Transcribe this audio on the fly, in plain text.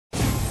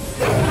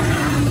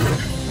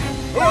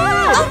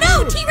Oh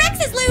no! T-Rex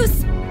is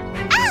loose!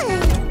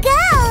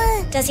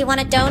 Go! Does he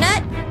want a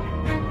donut?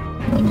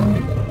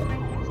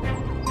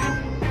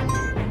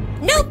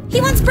 Nope!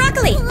 He wants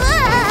broccoli! No!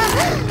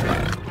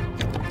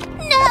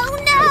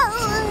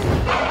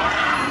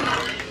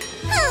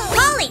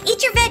 Polly,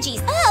 eat your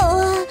veggies!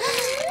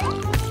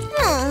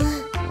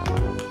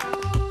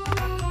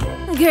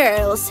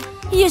 Girls,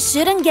 you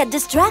shouldn't get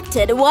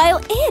distracted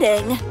while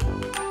eating.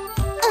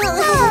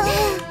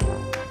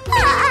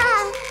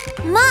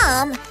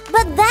 Mom,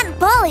 but then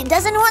Polly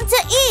doesn't want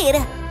to eat.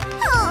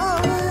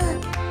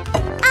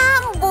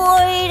 I'm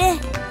bored.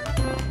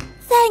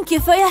 Thank you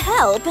for your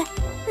help.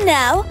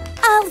 Now,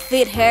 I'll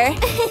feed her.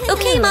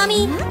 Okay,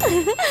 Mommy.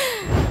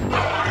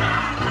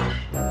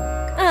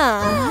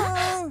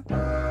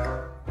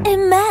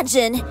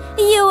 Imagine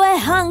you a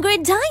hungry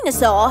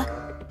dinosaur.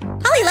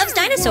 Polly loves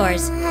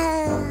dinosaurs.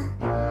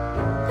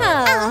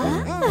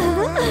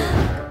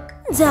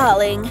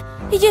 Darling,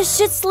 you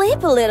should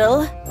sleep a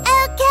little.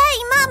 Okay,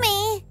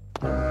 Mommy.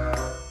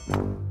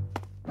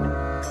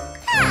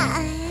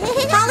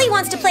 Polly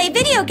wants to play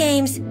video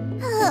games.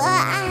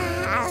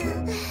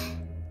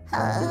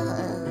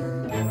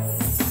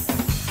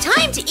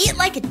 Time to eat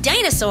like a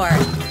dinosaur.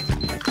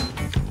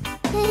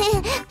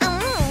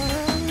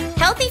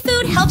 Healthy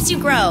food helps you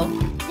grow.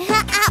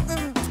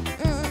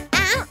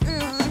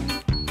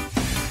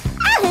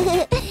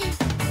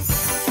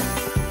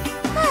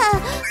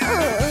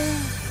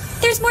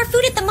 There's more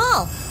food at the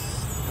mall.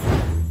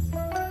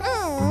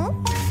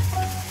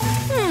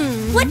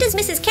 What does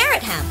Mrs.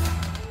 Carrot have?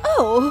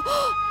 Oh.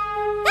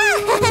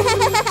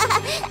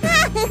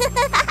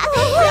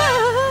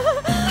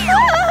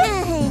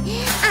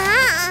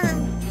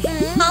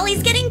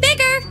 Polly's getting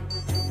bigger.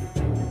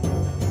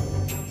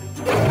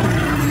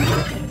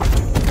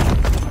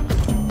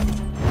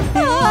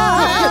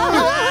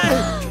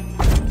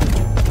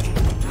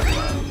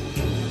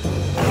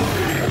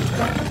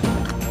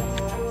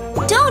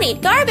 Don't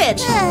eat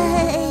garbage.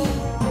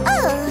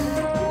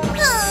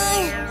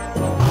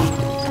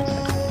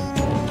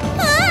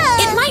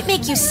 It might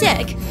make you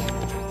sick.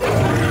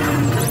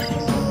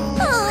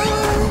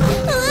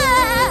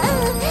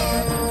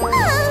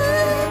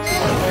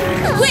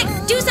 Quick,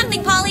 do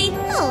something, Polly.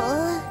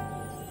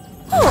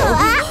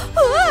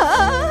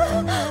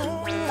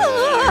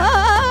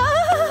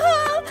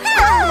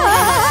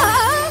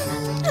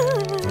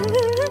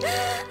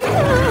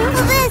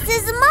 This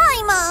is my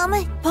mom.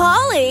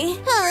 Polly?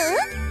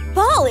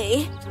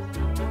 Polly?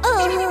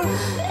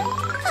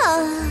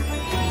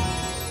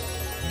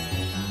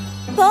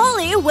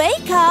 Polly,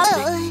 wake up!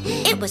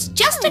 It was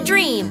just a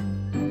dream.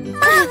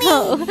 Mommy,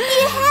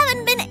 you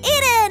haven't been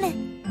eaten.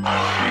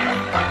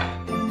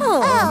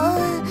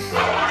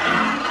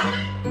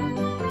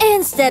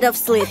 Instead of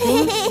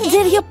sleeping,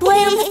 did you play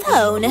on the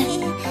phone?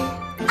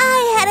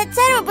 I had a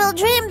terrible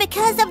dream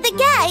because of the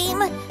game.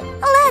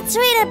 Let's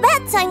read a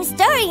bedtime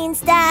story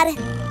instead.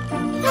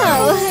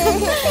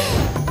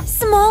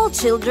 Small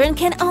children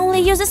can only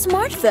use a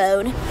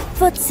smartphone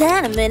for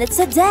 10 minutes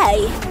a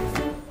day,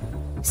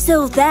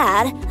 so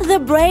that the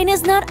brain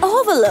is not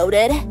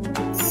overloaded.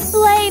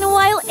 Playing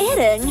while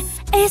eating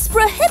is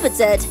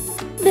prohibited,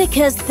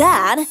 because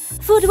then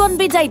food won't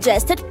be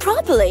digested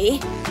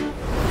properly.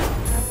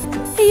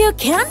 You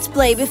can't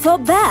play before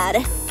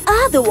bed,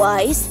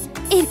 otherwise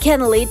it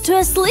can lead to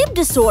a sleep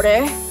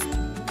disorder.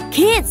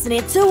 Kids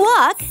need to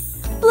walk,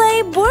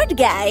 play board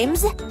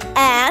games,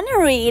 and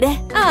read.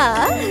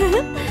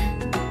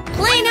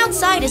 Playing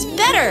outside is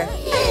better.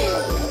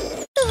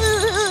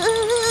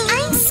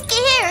 I'm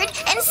scared,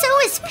 and so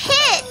is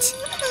Pit.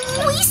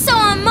 We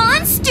saw a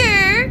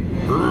monster.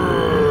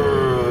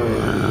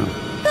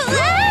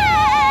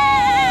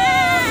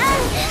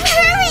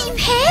 Hurry,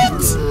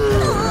 Pit!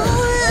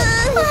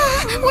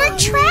 We're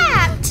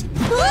trapped.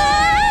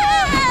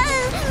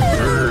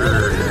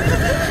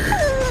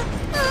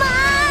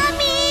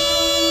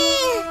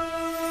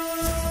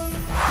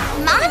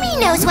 Mommy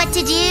knows what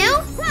to do.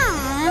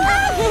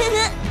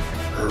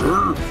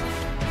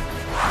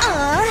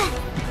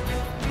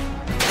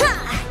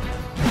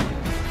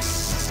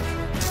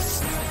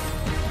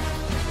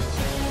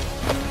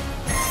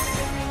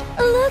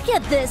 Look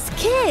at this,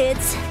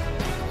 kids!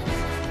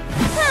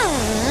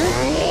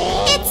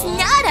 It's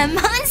not a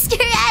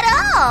monster at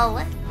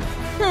all.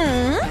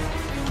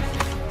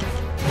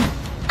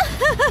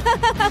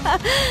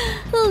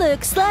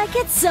 Looks like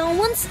it's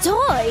someone's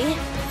toy.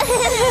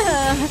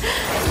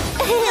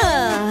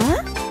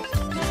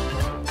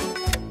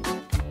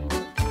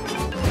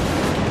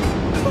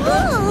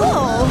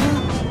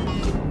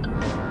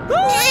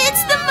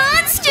 It's the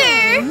monster.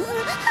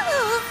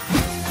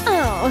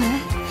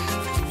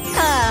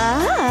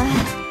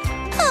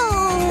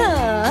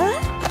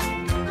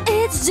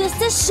 It's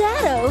just a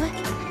shadow.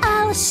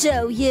 I'll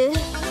show you.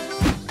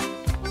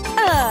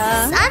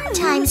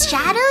 Sometimes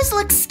shadows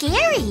look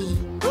scary.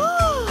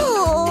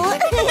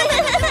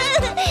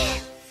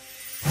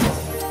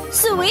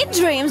 Sweet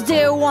dreams,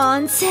 dear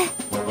ones.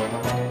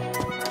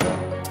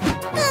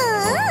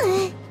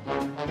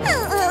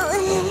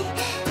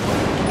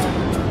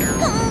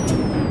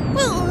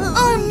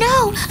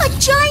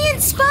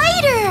 giant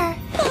spider!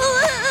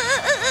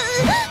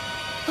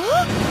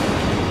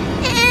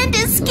 And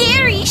a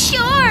scary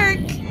shark!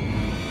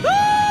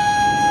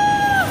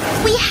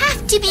 We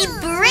have to be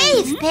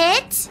brave,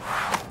 Pit!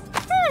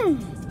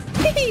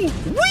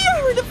 We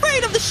aren't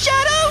afraid of the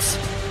shadows!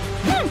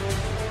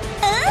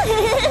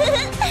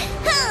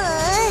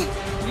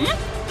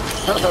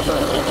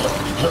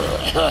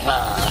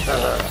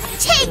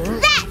 Take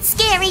that,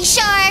 scary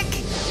shark!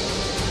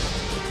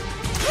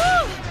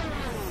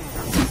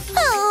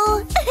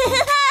 Oh.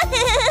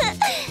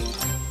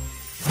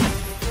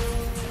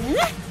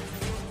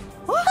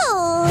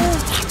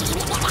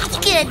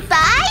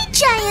 Goodbye,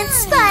 giant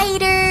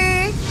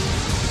spider!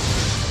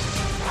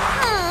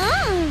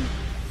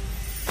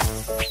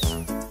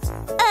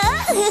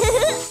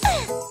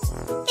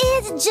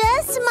 It's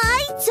just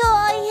my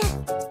toy.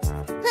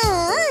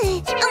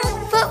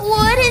 But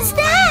what is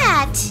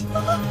that?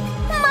 Mom!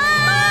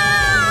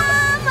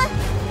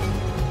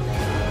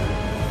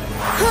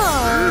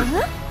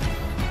 Huh?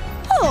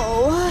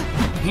 Oh.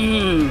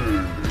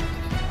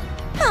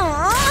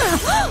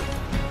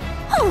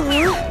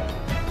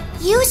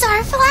 Use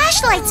our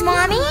flashlights,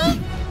 Mommy!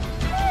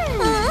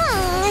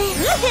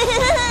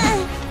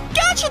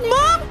 Gotcha,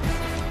 Mom!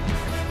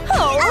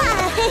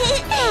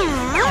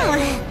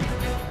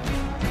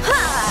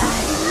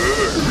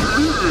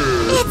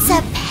 It's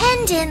a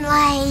pendant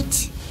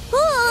light.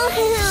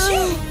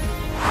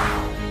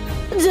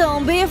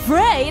 Don't be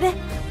afraid.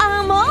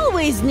 I'm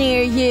always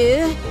near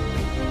you.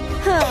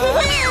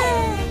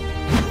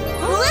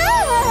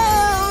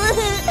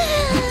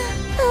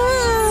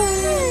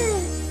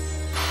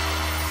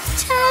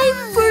 Time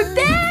for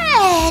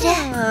bed!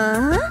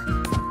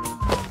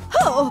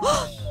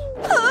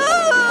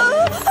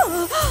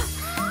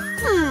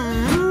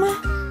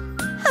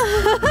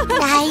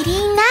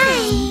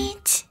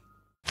 Nighty-night.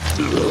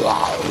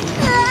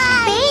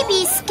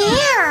 Baby's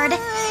scared.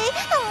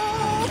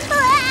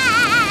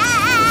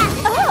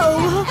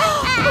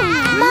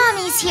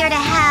 Mommy's here to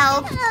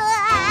help.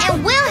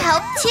 And we'll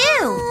help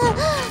too.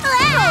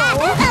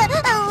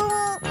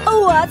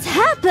 What's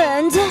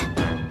happened?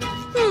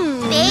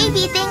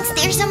 Baby thinks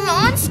there's a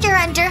monster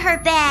under her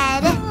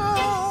bed.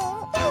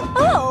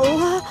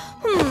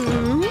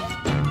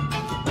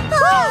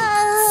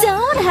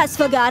 Someone has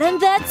forgotten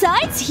their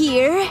tights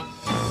here.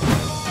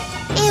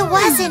 It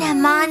wasn't a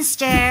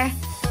monster.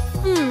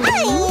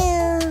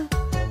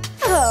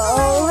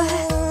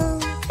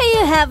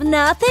 You have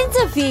nothing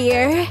to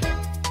fear.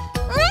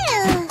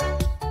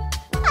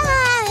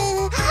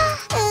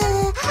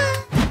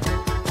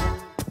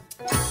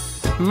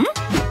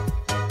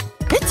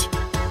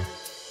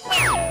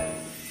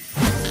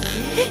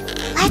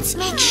 Let's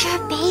make sure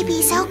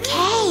baby's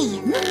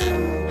okay.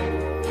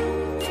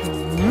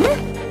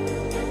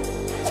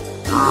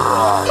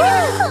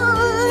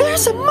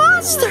 There's a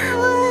monster!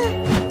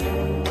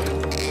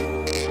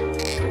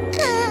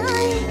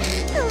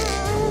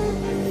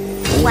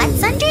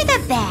 What's under the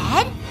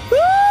bed?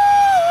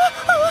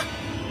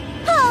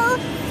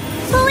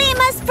 We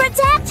must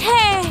protect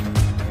her.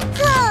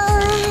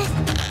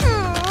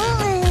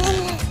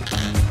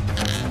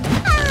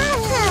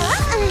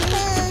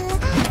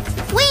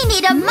 We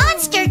need a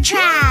monster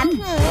trap!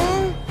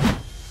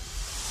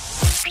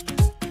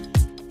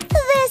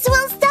 This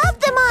will stop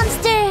the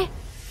monster.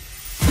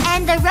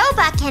 And the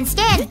robot can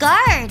stand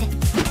guard.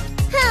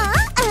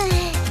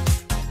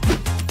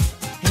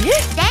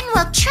 Then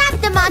we'll trap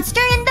the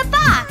monster in the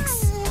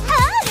box.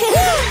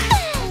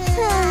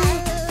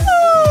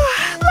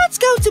 Let's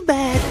go to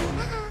bed.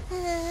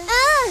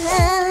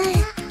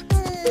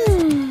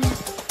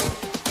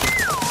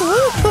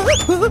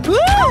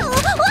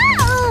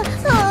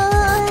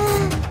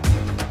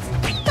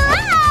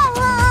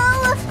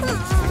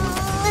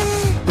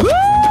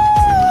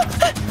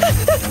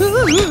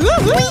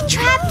 We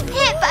trapped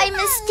Pip by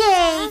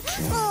mistake.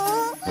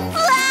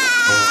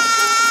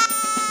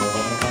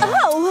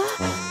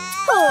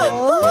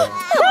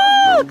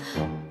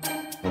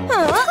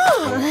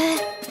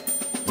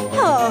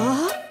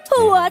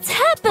 What's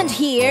happened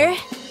here?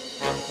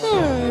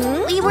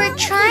 We were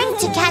trying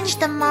to catch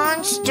the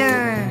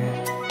monster.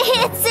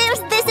 It seems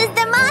this is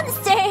the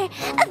monster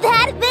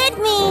that bit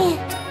me.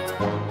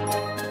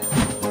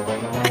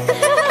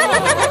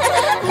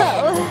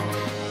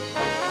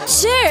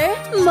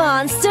 Sure,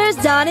 monsters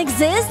don't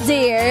exist,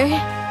 dear.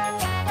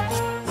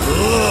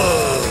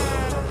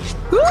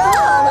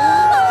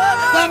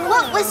 Then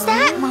what was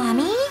that,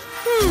 Mommy?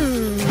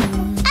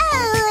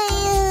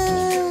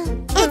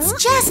 It's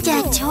just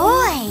a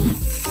toy.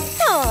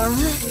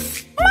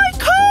 My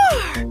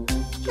car!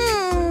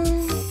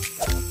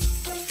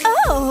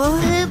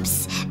 Oops,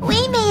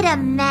 we made a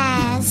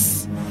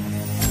mess.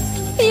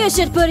 You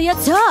should put your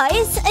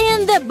toys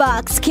in the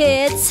box,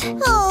 kids.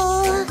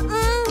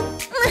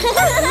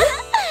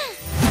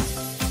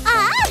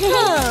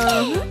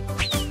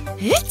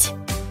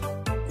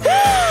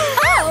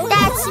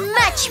 That's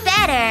much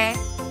better.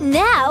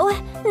 Now,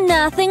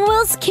 nothing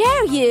will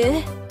scare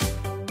you.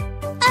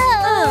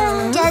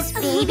 Does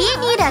baby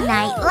need a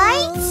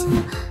nightlight?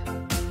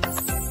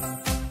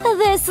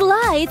 This These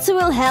lights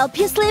will help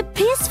you sleep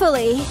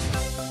peacefully.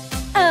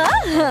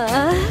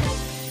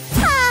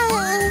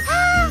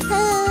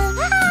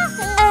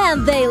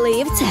 And they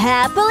lived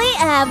happily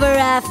ever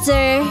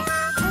after.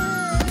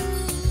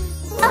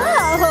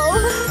 Oh!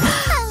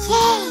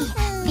 Yay!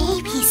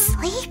 Baby's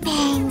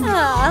sleeping.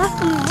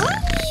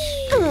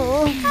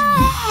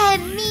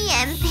 And me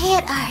and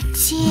Pit are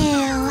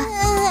too.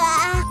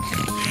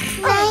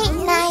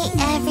 Night-night,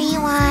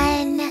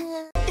 everyone.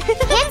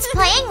 Pit's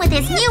playing with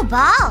his new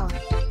ball.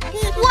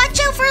 Watch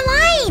out for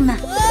Lime!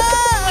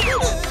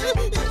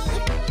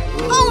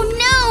 Oh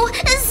no!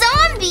 A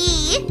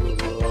zombie!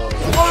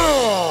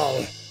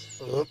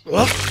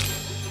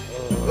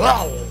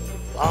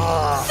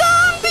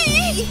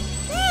 Zombie!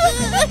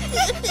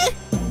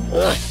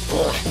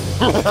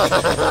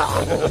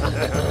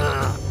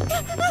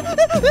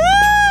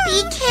 Be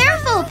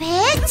careful,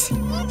 Pit!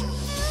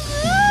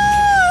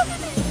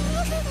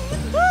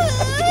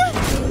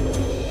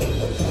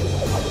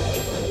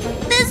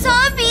 The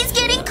zombie's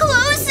getting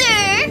closer!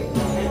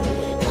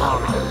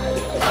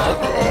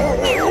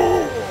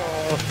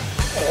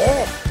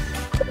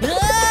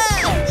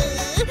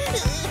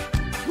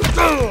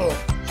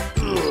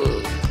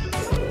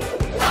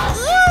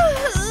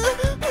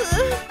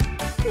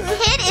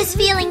 Pit is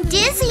feeling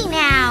dizzy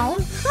now.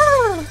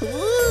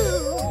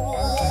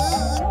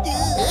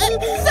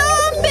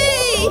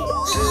 Zombie!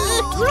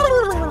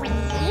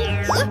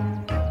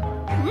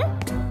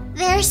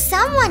 There's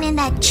someone in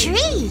that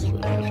tree.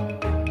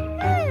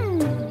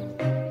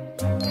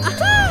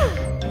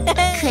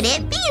 Could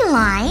it be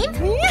Lime?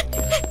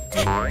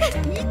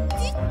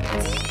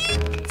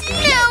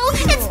 No,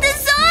 it's the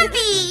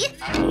zombie!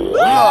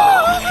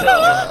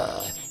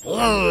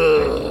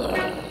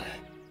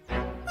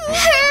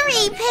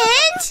 Hurry,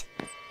 Pit!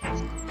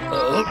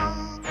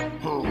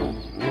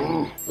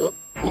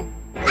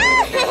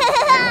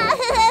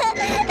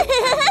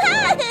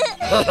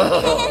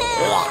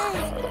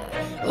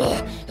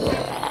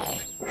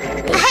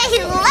 I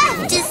love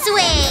to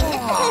swing!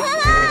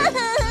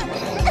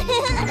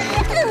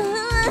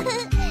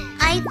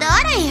 I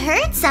thought I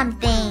heard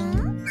something.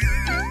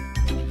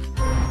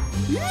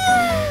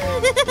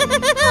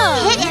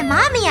 Pit and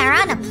Mommy are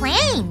on a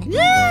plane.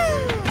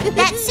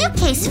 That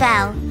suitcase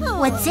fell.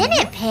 What's in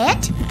it,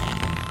 Pit?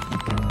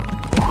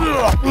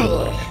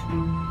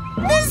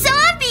 The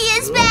zombie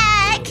is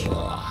back!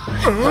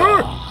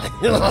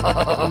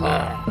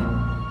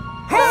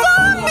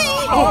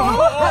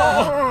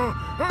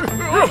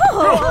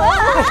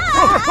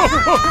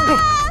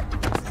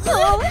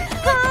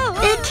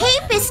 The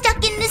cape is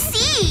stuck in the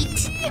seat.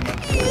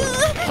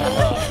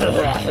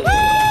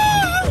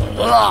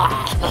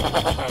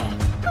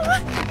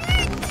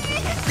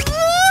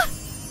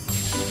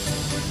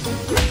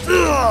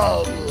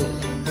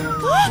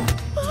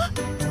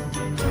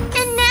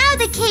 And now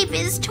the cape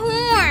is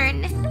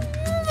torn.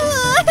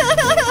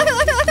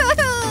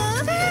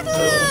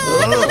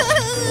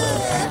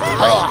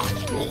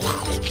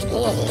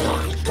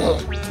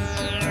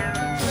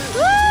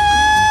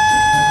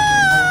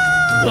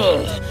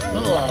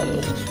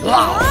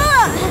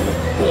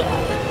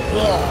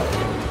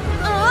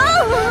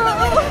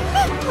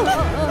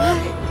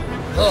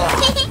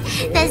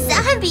 The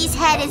zombie's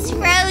head is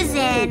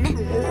frozen.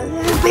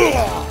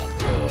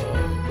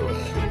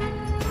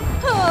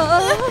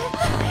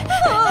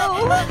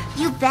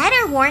 You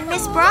better warn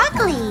Miss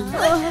Broccoli.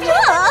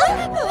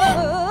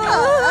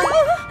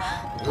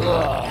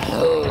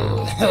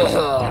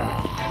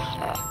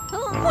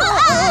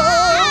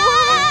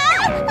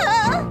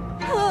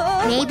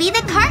 Maybe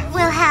the cart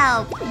will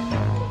help.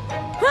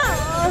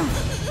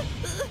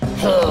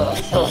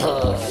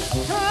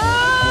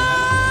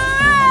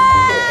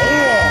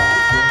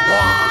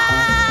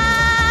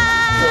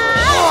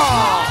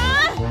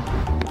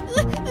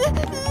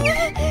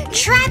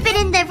 Trap it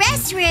in the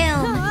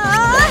restroom.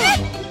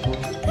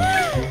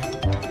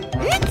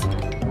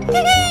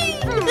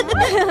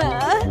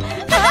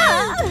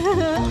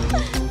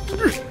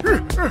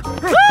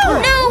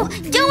 No!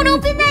 Don't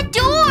open that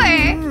door!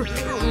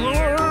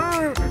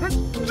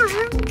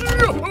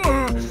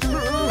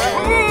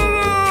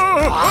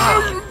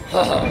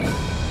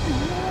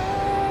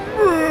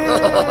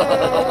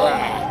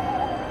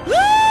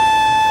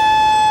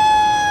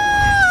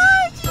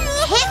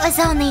 It was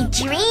only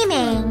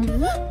dreaming.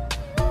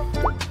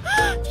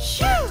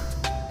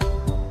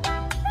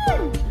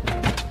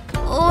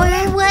 Or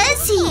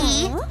was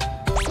he?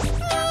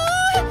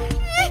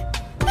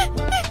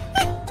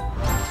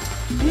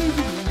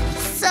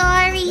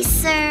 Sorry,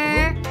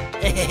 sir.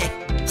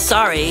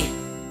 Sorry.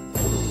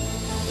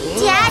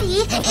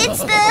 Daddy,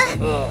 it's the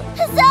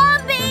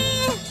zombie!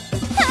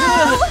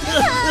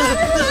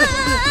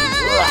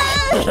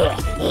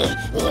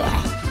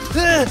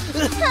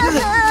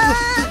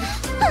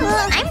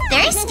 I'm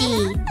thirsty.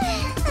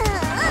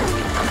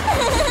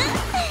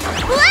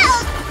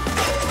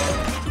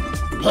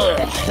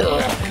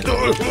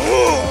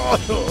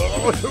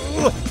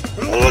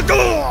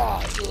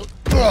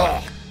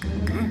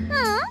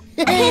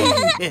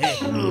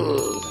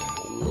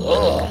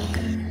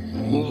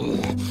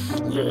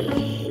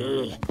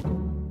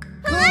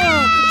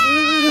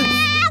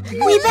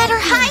 We better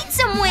hide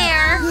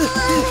somewhere.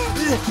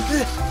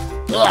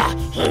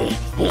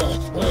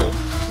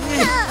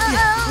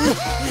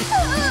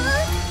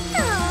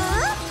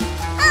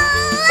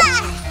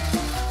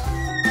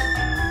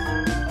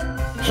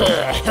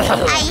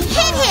 I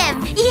hit him!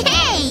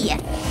 Yay!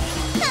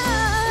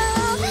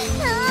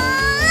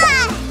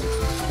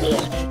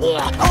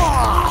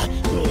 Ha!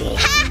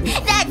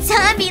 That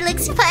zombie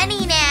looks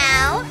funny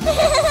now.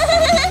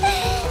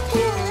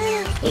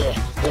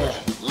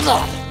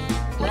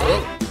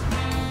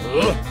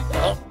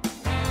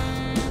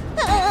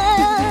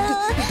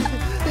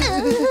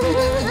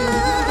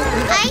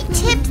 I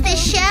tipped the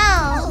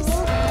shelves.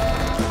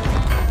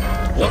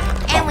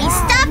 And we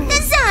stopped the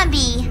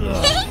zombie.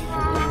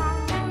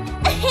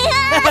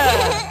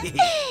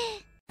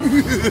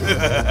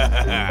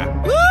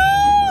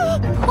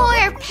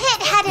 Poor Pit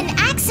had an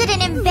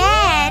accident in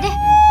bed.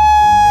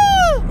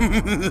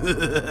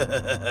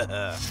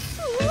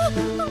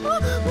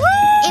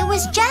 It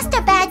was just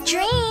a bad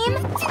dream.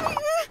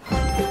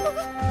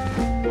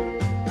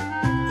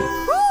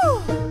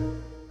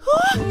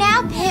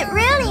 Now Pit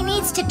really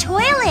needs to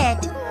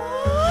toilet.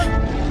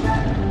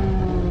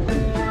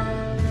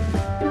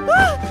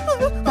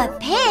 But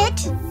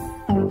Pit...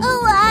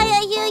 Why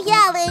are you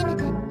yelling?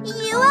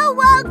 You are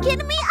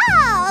woken me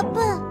up!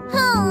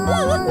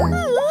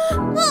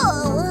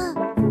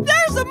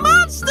 There's a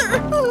monster!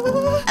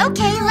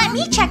 Okay, let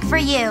me check for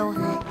you.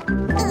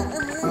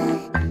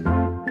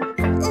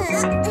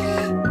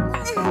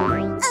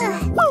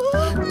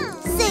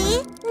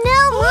 See?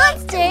 No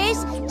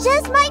monsters,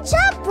 just my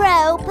jump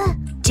rope!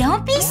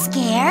 Don't be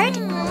scared.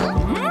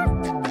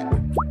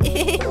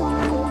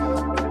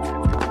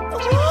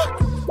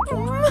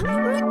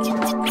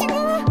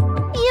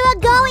 You are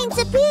going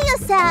to pee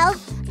yourself!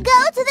 Go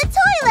to the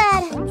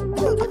toilet!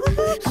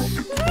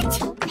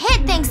 Pit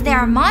thinks there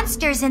are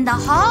monsters in the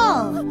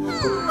hall.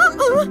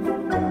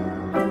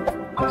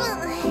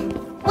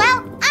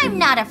 Well, I'm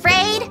not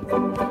afraid.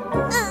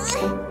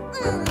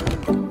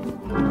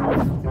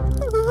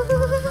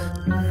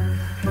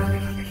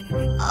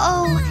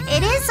 Oh,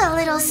 it is a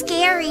little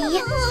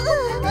scary.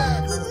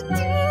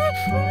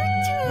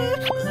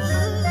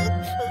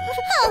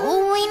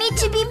 We need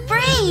to be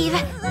brave.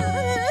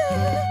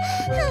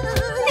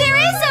 There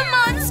is a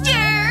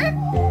monster!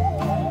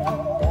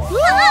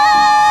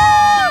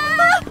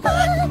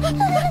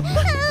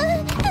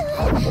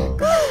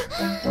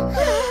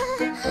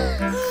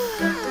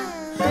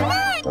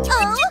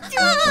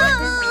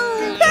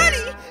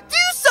 Penny,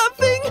 do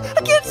something! I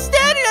can't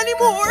stand it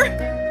anymore!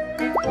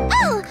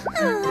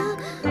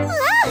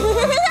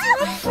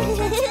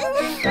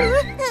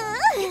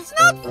 It's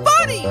not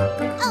funny!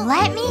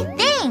 Let me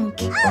think.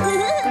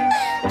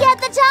 Get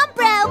the jump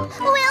rope!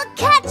 We'll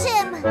catch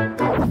him!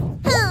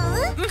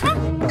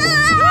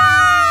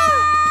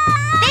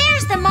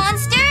 There's the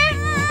monster!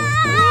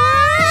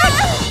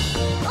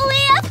 We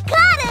have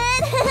caught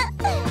it!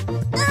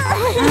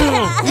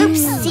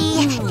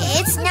 Oopsie,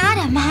 it's not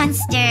a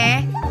monster.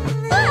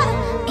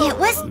 It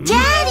was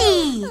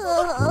Daddy!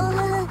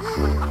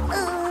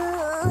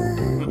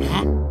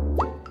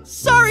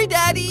 Sorry,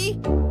 Daddy!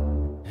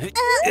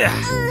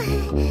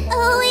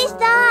 We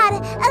thought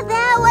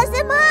that was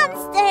a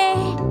monster!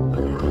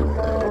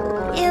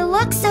 It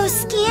looks so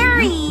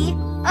scary.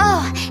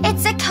 Oh,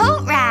 it's a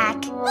coat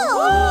rack.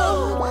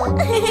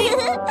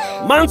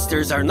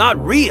 Monsters are not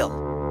real.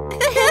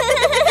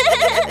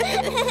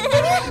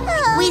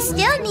 We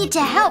still need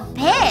to help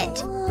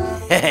Pit.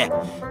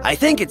 I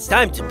think it's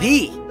time to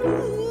pee.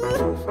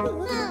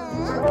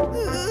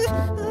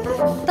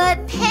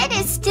 But Pit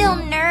is still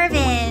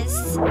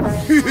nervous.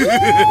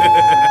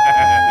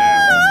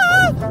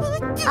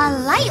 A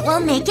light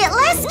will make it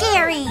less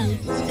scary.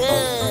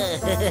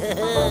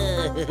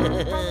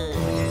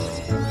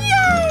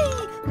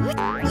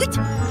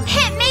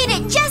 Pit made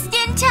it just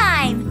in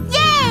time.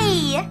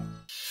 Yay!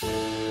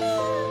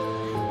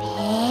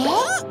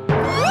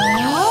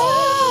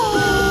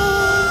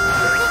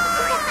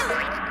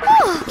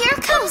 Oh, here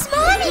comes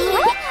Mommy.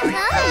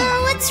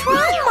 What's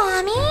wrong,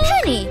 Mommy?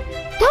 Penny,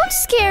 don't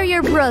scare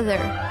your brother.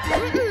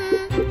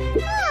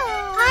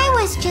 I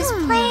was just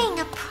playing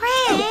a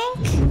prank.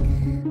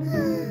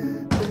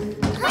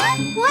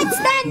 What's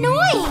that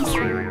noise?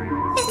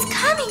 It's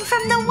coming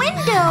from the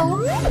window.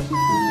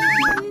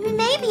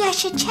 Maybe I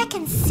should check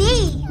and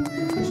see.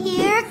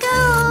 Here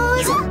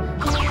goes.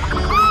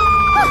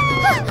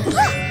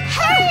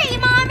 Hurry,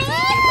 Mommy!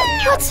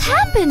 What's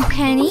happened,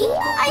 Penny?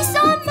 I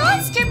saw a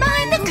monster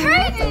behind the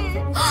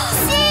curtain.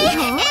 See?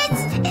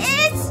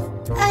 It's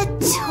a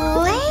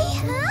toy?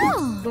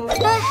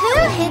 But who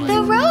hid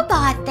the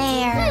robot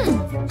there?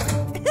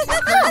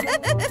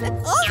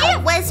 It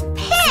was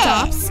Pit!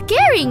 Stop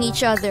scaring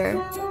each other.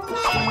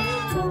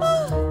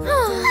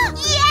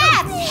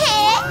 Yeah,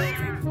 Pit!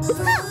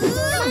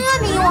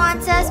 Mommy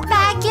wants us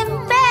back in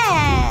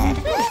bed.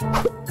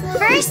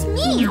 First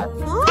me,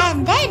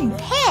 and then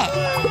Pit.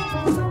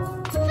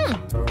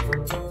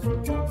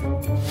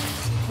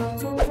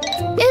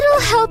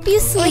 It'll help you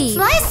It's sleep.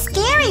 less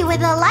scary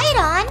with a light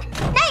on.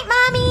 Night,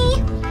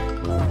 Mommy!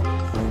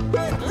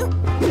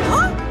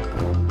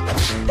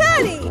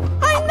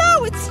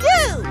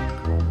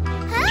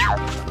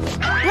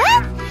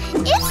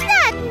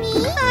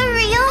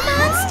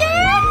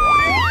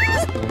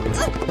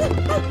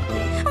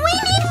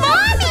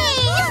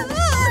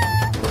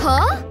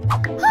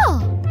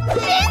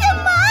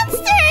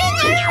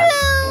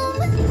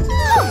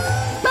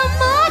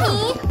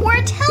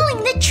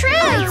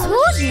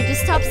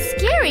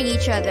 scaring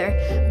each other.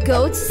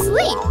 Go to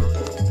sleep.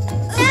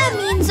 That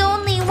means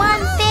only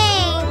one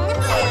thing.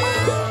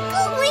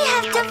 We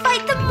have to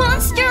fight the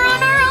monster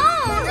on our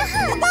own.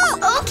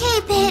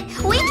 Okay, Pit,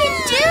 we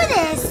can do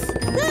this.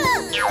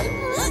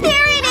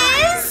 There it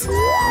is.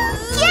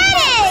 Get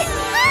it!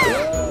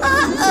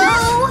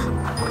 Uh-oh.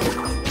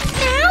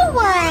 Now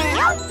what?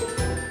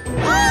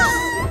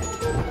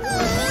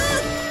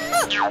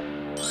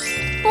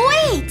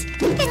 Wait,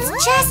 it's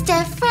just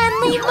a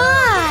friendly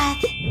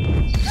moth.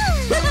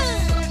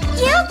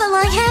 You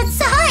belong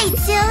outside,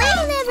 silly.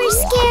 I'll never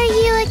scare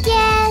you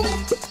again.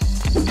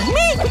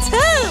 Me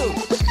too!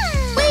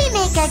 We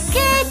make a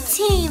good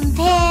team,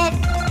 Pit.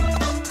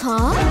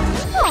 Huh?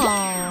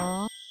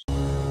 Aww.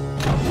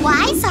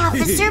 Why's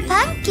Officer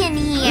Pumpkin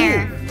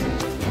here?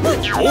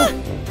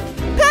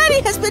 Patty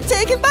has been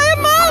taken by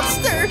a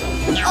monster!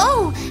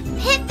 Oh,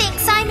 Pit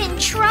thinks I'm in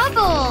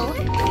trouble.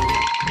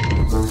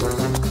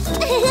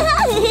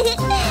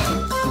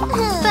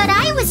 But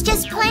I was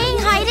just playing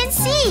hide and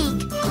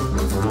seek.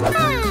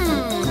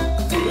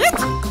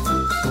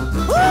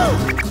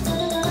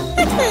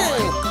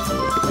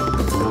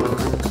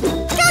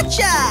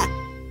 Gotcha!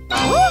 I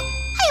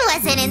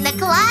wasn't in the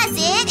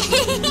closet.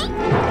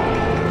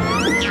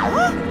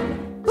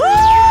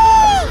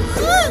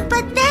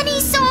 But then he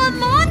saw a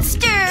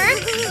monster.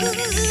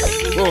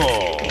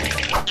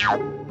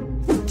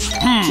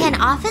 Can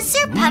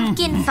Officer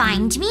Pumpkin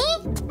find me?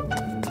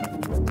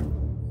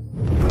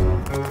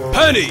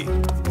 Penny!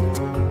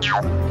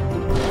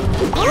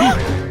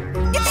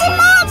 It's a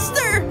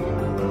monster!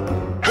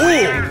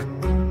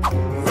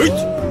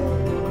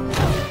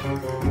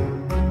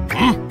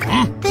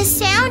 The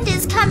sound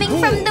is coming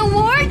from the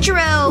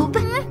wardrobe.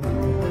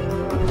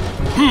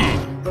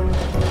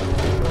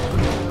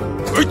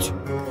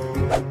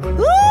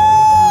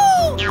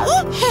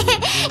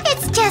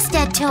 It's just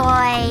a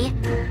toy.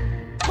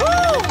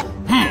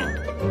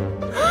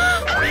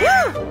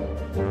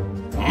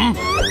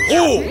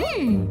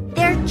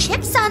 There are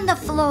chips on the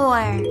floor.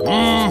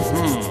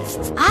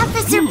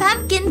 Officer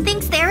Pumpkin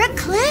thinks they're a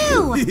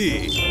clue.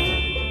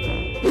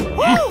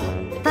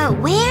 But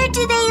where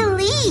do they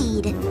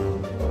lead?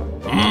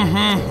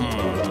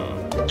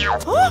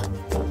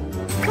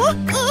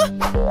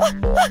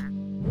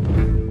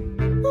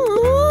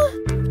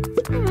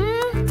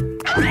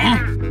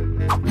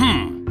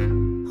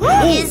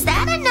 Is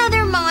that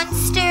another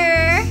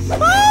monster? A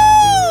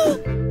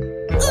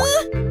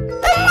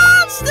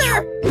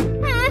monster!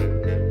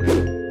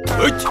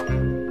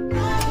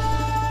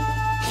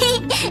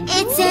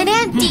 It's an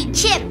empty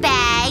chip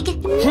bag.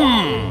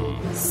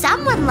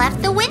 Someone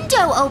left the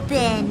window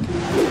open.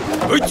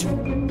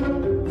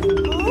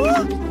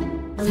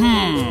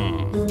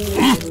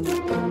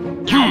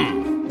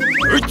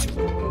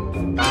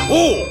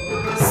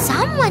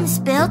 Someone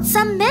spilled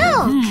some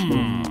milk.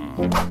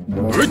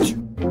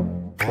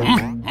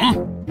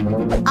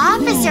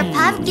 Officer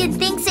Pumpkin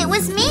thinks it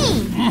was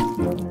me.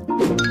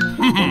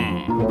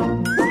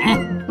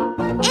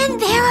 And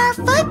there are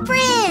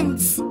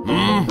footprints.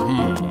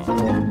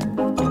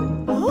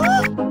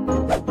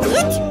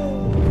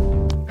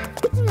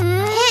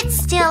 It's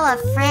still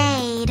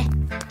afraid.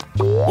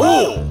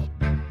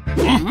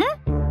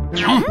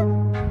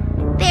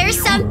 There's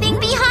something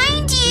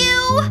behind you.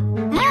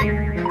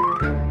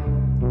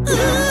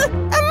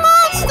 A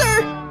monster!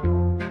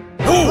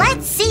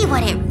 Let's see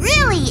what it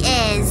really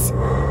is.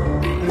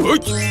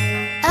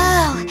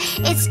 Oh,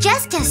 it's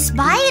just a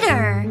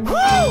spider.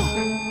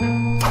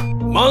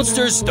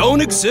 Monsters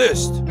don't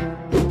exist.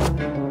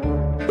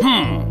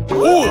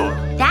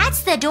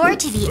 That's the door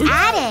to the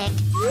attic.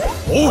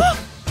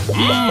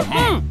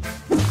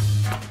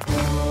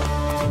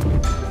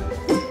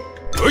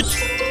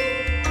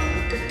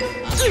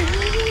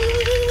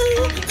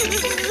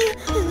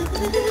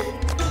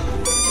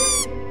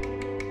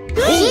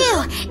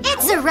 Phew,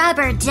 it's a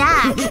rubber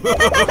duck.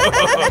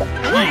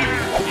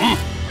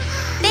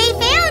 They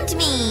found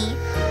me.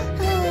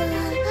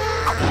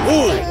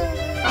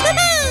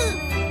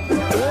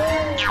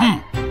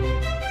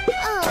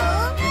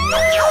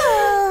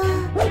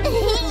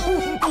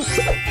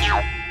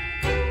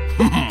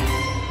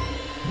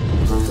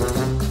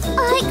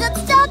 I got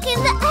stuck in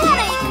the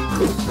attic.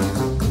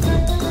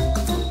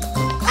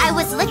 I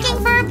was looking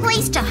for a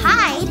place to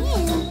hide,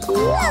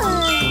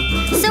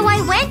 so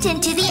I went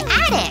into the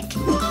attic.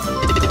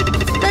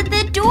 But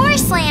the door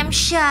slammed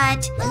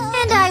shut,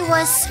 and I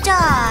was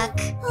stuck.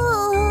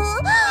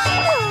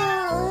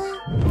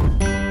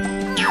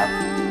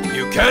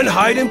 You can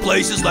hide in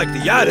places like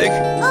the attic,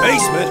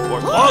 basement, or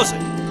closet.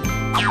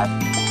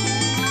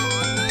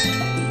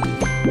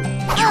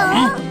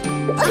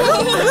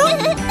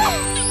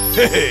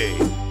 Hey!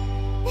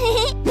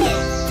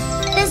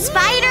 The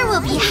spider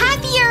will be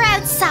happier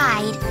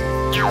outside.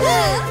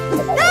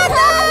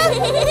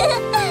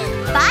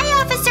 Bye,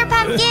 Officer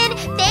Pumpkin.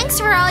 Thanks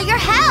for all your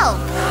help.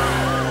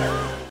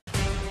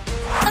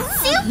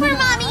 Super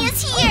Mommy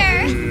is here,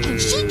 and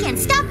she can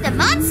stop the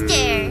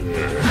monster.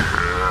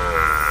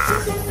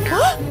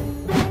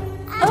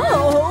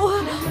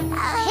 Oh!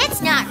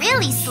 It's not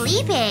really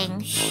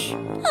sleeping.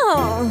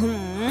 Oh.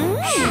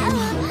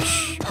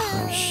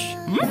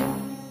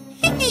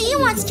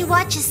 wants to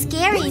watch a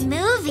scary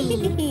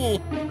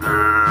movie.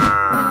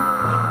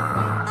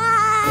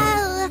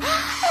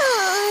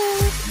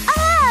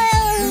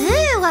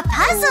 Ooh, a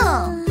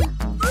puzzle.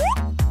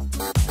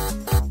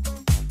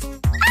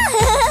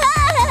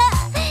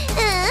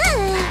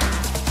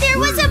 There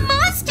was a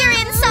monster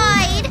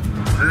inside.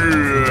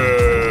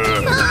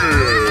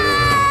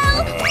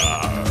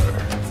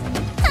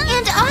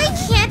 And I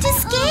can't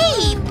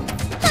escape.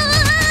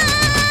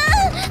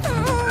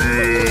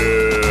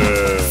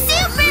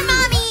 Super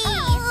Mommy!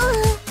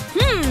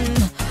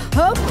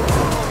 Look!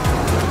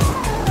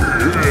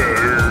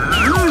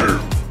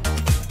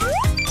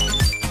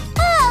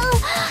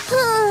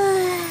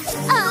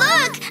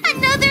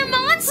 Another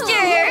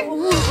monster!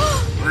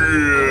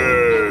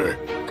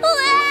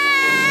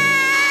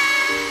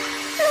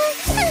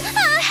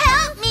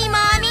 Help me,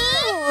 Mommy!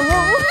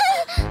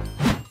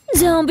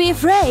 Don't be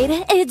afraid,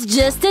 it's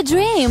just a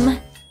dream.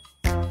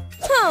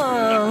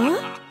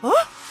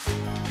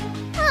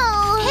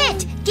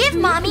 Pit, give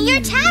Mommy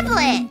your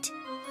tablet.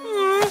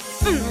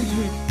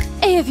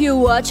 If you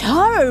watch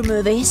horror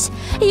movies,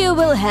 you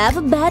will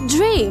have bad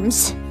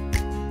dreams.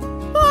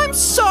 I'm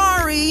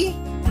sorry.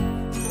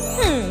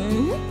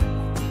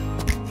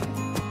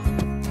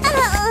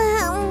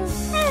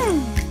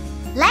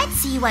 Let's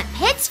see what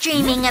Pit's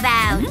dreaming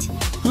about.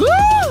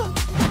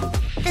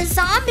 The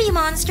zombie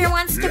monster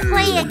wants to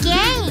play a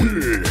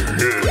game.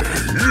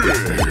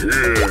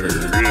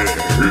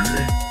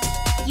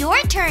 Your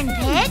turn,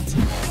 Pit.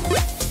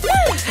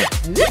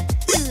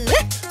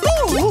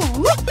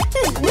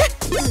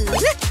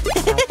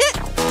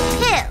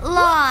 Pit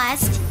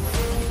lost.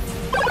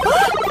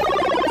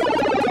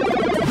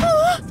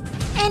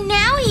 And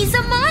now he's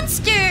a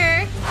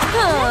monster.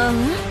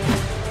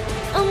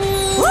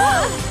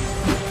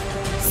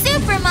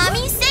 Super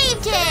Mommy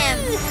saved him.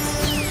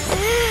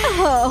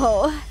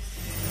 Oh.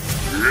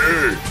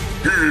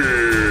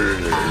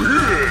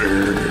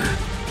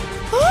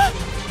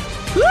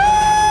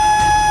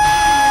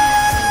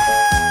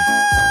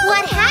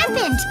 What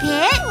happened,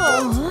 Pit?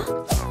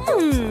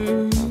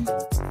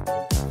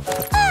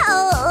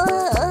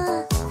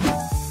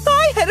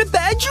 I had a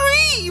bad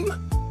dream.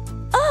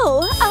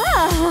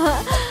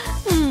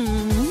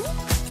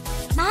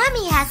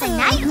 Mommy has a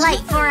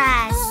nightlight for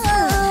us.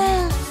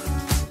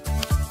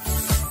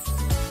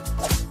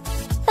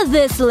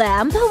 This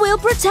lamp will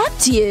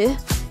protect you.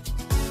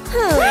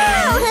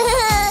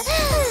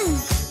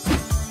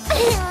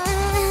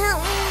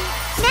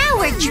 Now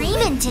we're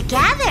dreaming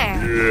together.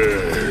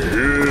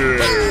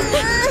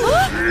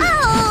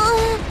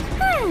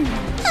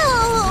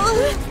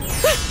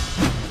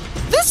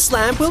 This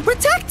lamp will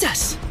protect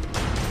us.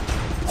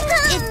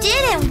 It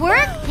didn't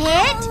work,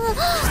 Pit.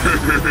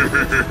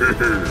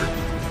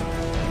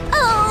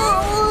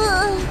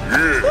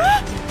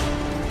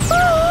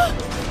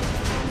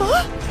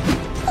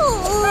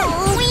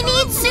 We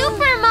need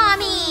Super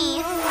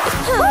Mommy.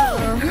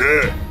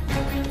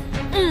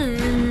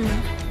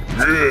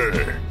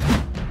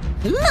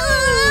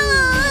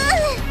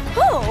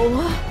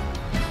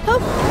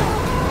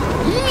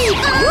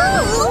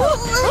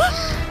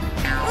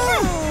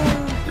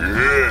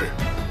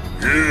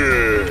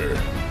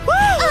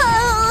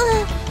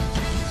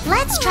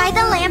 Let's try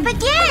the lamp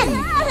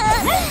again.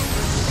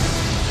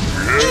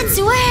 It's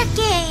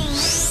working.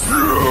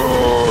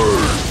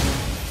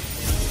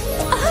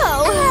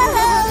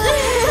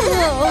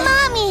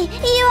 Mommy,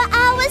 you are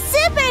our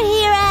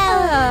superhero.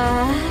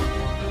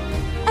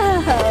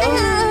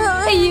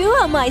 You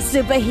are my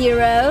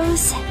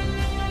superheroes.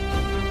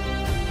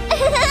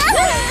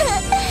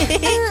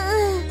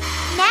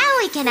 Now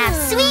we can have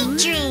sweet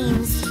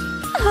dreams.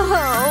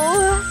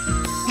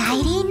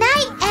 Nighty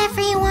night,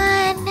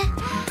 everyone.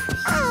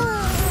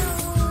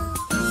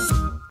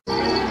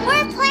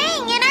 We're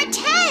playing in our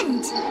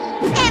tent,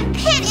 and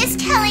Pit is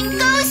telling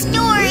ghost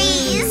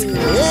stories.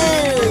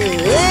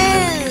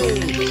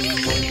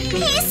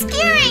 He's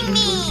scaring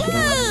me.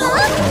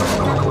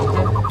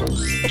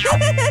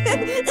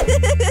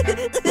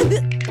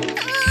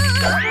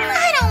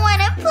 I don't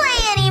want to play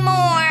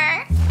anymore.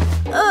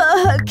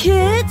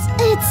 Kids,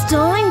 it's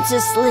time to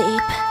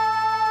sleep.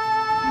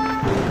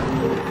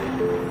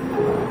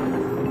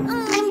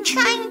 I'm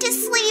trying to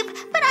sleep,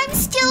 but I'm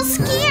still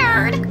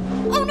scared.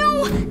 Oh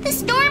no, the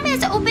storm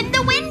has opened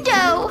the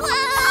window.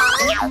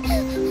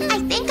 I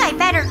think I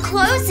better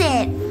close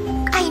it.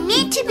 I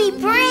need to be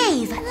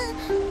brave.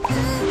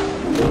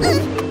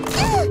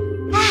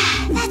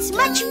 That's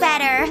much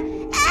better.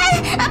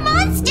 A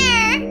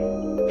monster!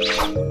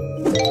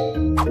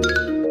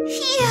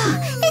 Phew,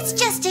 it's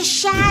just a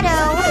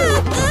shadow.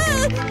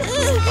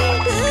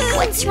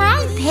 What's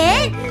wrong,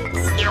 Pit?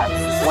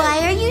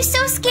 Why are you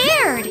so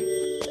scared?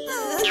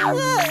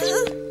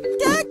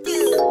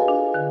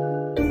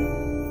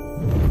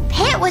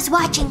 Pit was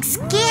watching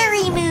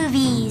scary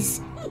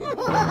movies.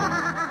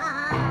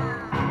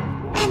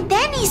 And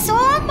then he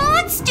saw a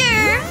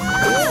monster.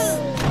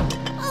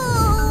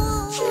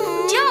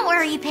 Don't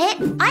worry, Pit.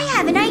 I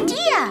have an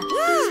idea.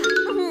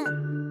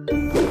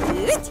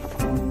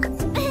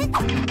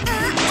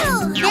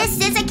 This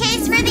is a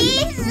case for the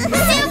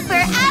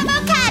Super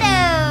Avocado!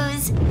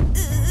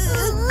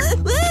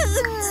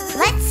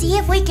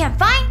 can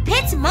find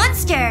Pit's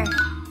monster.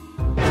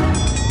 There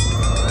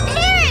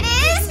it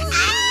is!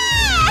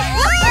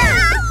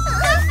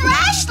 The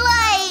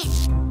flashlight!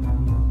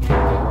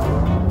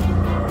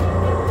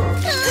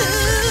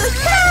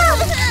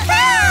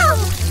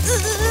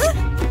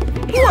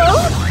 Whoa!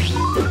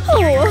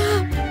 Oh.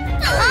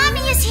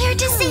 Mommy is here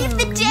to save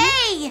the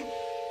day!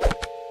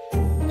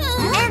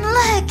 And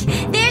look,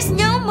 there's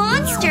no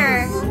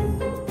monster!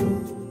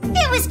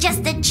 It was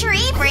just a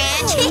tree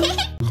branch!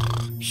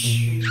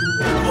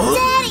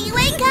 Daddy,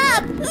 wake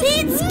up!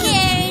 Pete's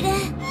scared!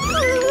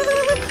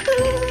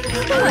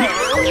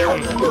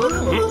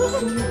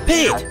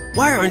 Pete,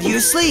 why aren't you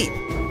asleep?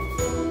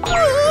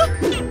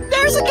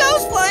 There's a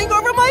ghost flying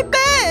over my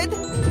bed!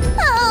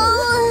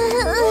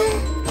 Oh,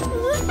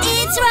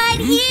 it's right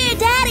here,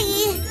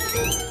 Daddy!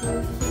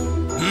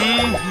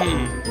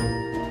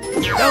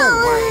 Don't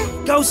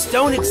worry, ghosts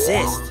don't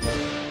exist.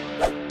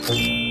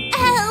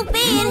 Oh,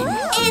 Pete,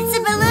 it's a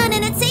balloon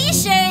in a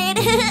t-shirt!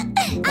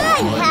 I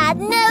had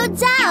no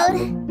doubt!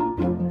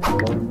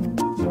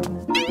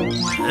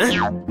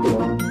 Huh?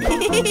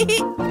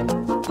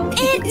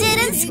 It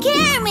didn't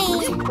scare me!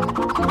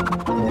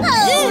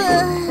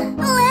 Oh,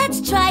 let's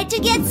try to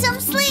get some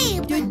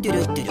sleep!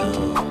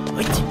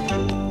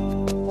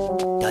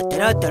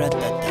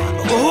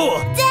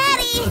 Oh!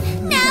 Daddy,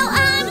 now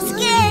I'm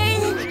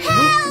scared!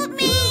 Help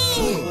me!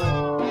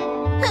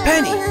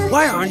 Penny,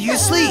 why aren't you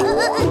asleep?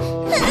 Look,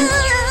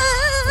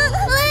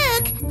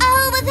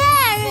 over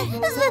there!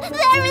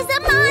 There is a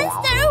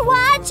monster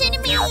watching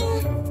me!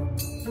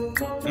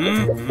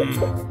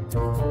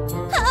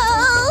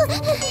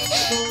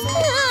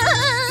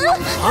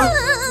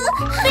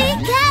 Be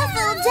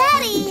careful,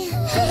 Daddy!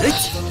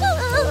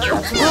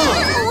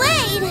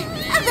 Wait!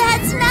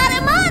 That's not a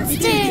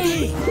monster!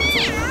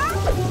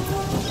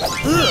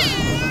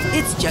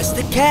 It's just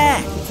a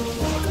cat.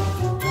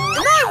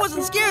 And I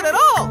wasn't scared at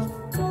all.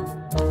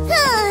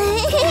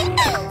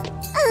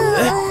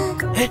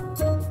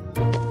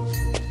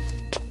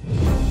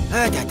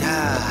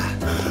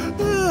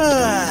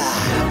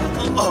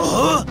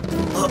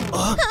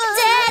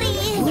 Daddy,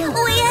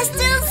 we are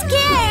still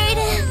scared!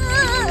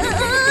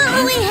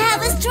 We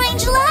have a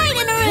strange light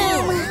in the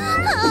room!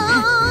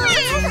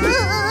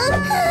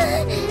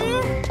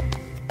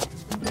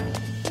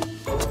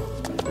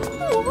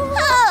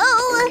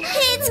 Oh,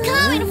 it's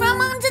coming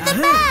from under the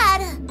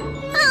bed!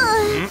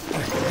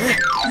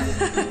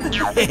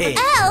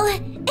 Oh,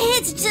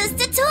 it's just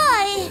a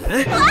toy!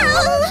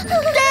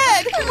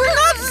 Dad, we're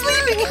not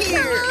sleeping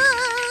here.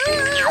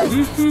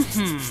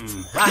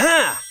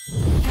 Aha!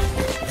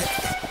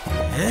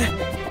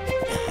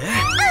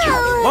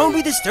 Won't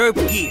be disturbed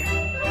here.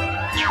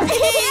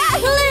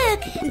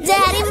 Look,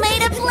 Daddy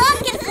made a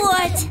blanket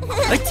fort!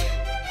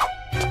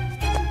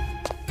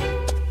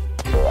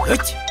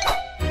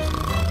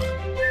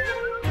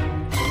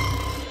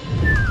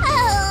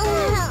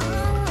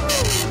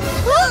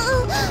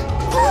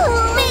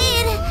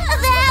 Pete,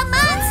 there are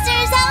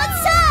monsters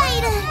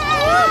outside!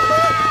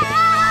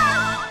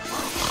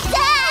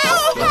 Dad,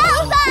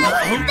 help us!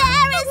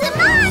 There is a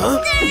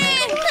monster!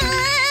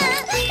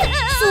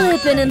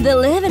 Sleeping in the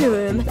living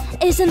room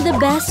isn't the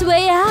best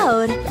way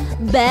out.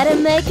 Better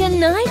make a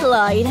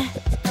nightlight.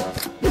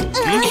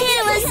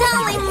 It was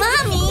only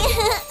Mommy.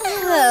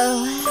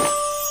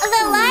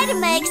 The light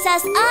makes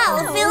us all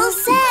feel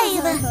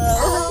safe.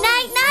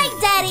 Night, night,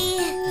 Daddy.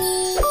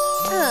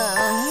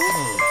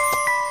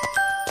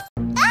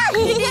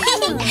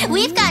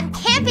 We've gone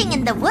camping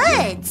in the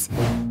woods.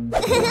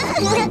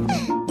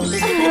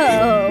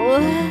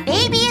 Oh.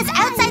 Baby is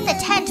outside the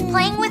tent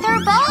playing with her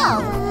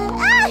ball.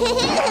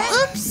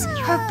 Oops,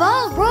 her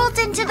ball rolled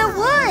into the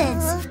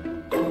woods.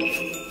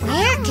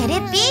 Where could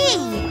it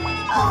be?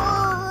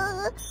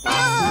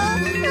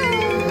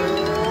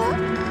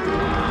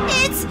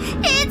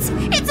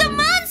 It's a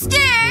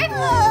monster!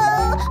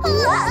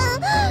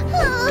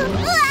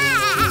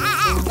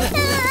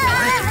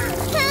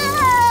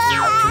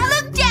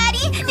 Look,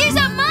 Daddy, there's a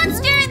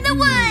monster in the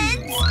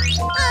woods!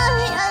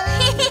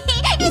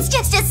 It's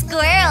just a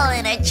squirrel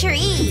in a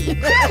tree.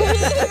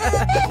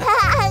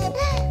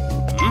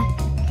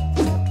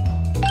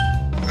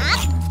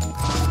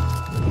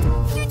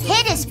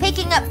 Pit is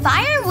picking up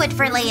firewood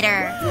for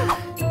later.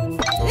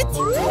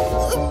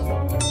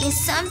 Is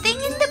something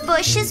in the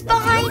bushes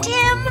behind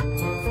him?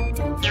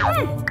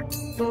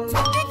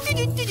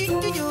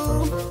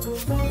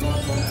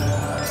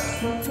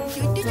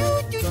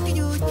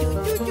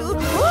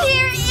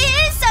 There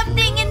is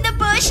something in the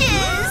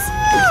bushes!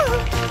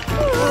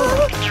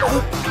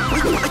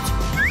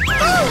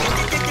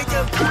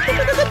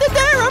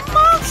 There are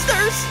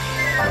monsters!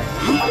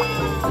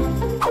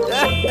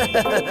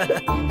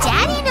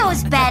 Daddy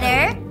knows better!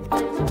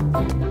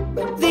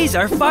 These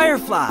are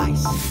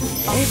fireflies.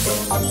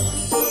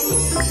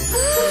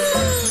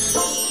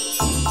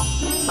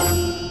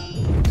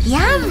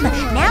 Yum!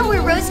 Now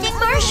we're roasting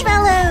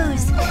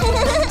marshmallows!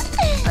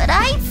 But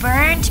I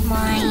burnt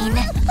mine.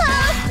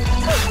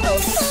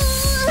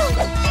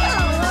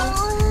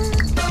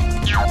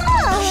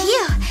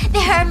 Phew!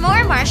 There are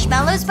more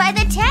marshmallows by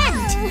the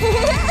tent.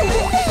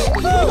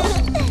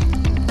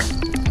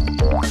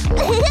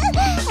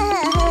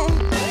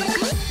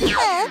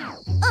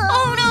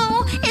 Oh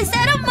no! Is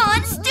that a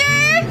monster?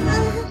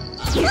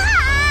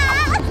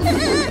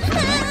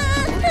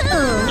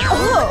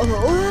 The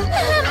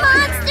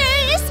monster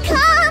is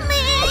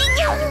coming!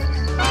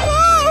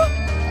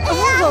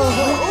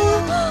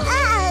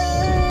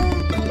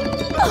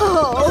 Oh,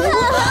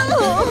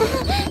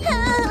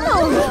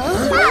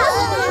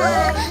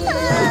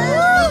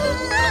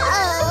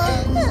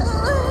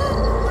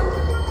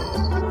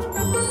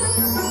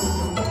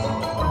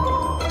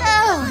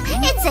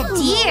 it's a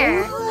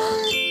deer.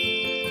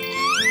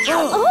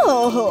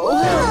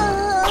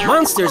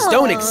 Monsters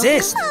don't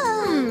exist.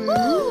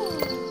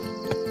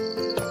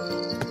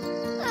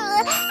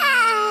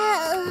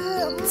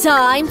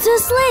 Time to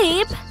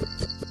sleep.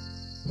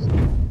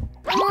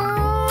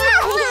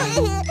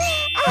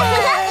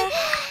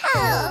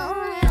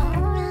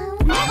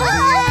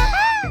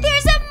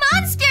 There's a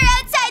monster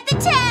outside the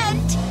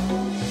tent!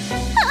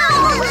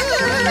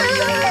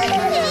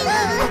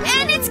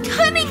 And it's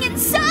coming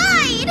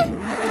inside!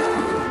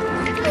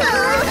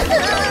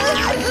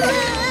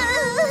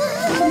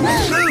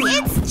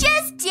 It's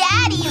just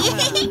Daddy!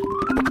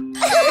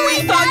 We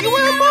thought you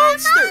were a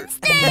monster!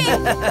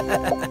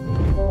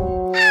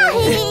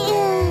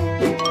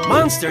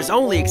 Monsters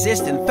only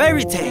exist in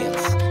fairy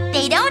tales.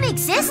 They don't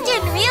exist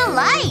in real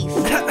life.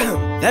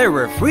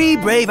 They're a free,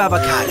 brave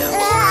avocado.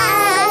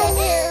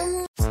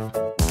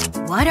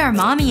 What are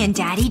Mommy and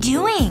Daddy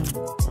doing?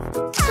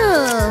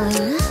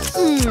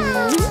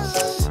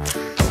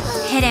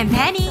 Hidden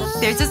Penny,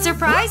 there's a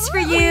surprise for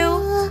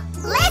you.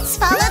 Let's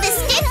follow the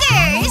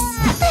stickers.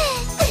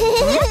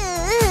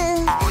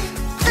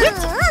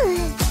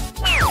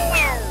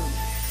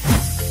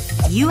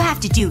 You have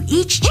to do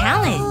each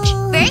challenge.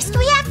 First,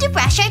 we have to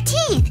brush our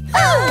teeth.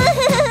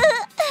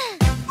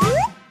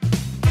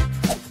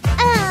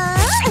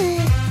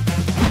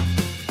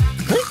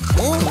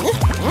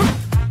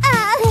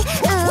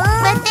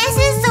 But this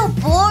is so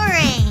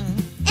boring.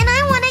 And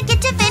I want to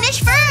get to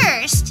finish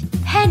first.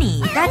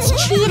 Penny, that's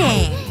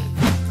cheating.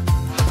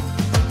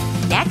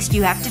 Next,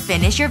 you have to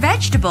finish your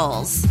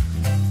vegetables.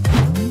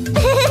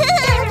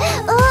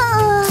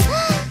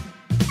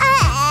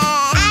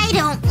 I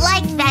don't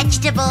like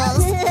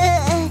vegetables.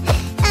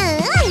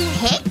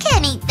 Pig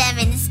can eat them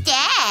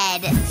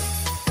instead.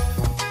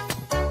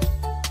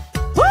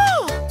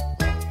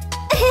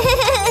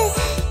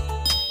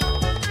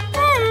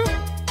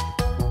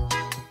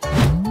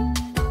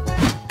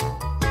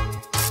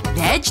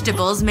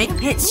 Vegetables make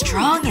Pit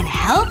strong and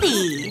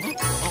healthy.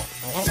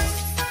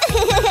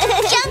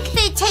 Junk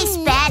food tastes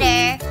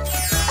better.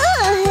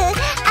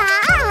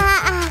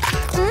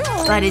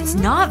 But it's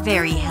not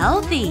very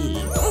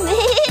healthy.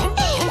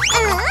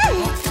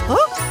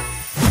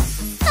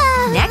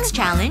 Next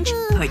challenge,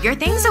 put your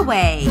things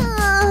away.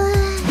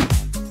 I'm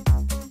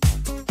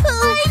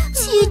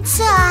too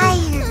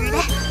tired.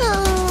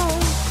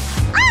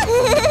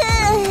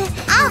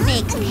 I'll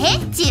make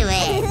Pit do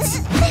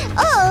it.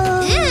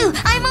 Ooh,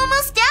 I'm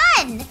almost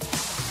done.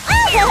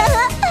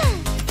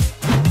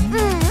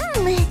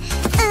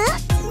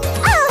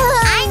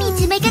 I need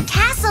to make a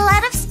castle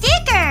out of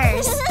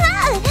stickers.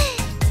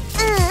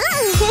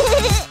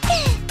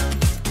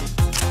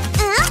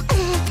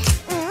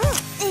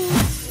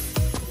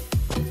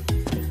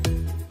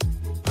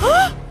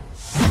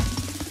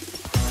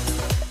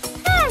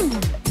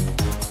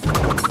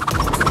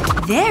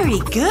 Very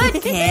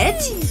good,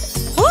 Pit.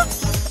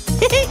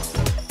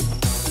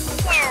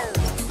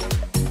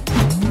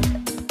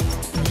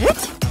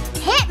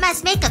 Pit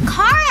must make a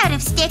car out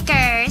of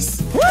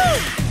stickers.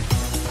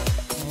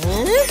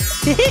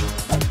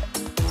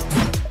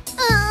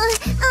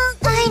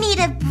 I need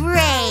a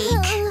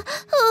break.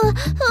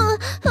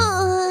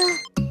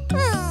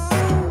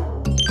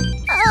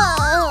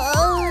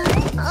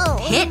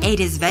 Pit ate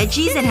his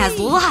veggies and has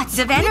lots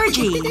of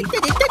energy.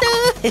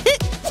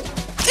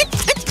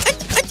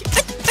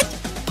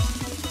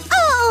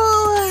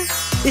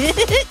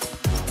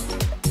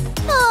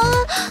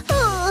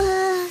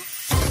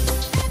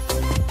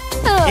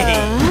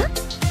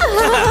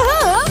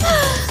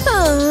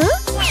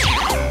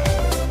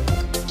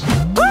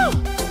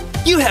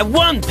 You have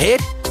won,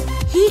 Pit.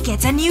 He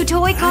gets a new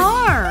toy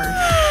car.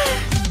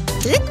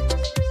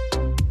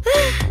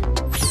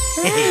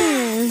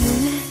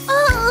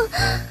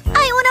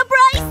 I want a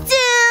prize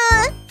too.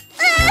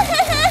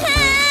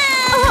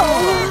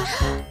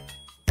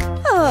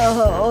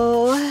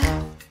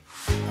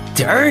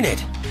 Darn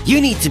it.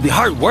 You need to be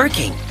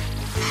hardworking.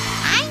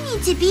 I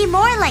need to be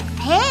more like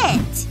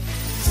Pit.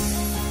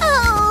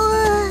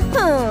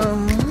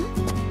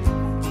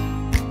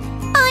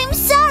 I'm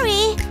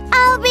sorry.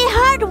 I'll be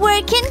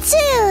hardworking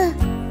too.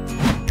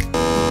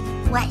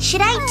 What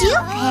should I do,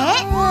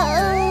 Pit?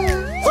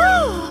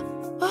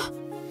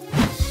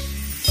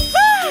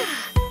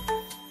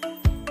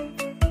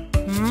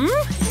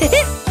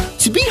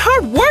 To be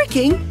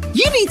hardworking,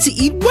 you need to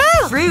eat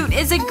well. Fruit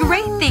is a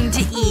great thing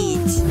to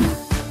eat.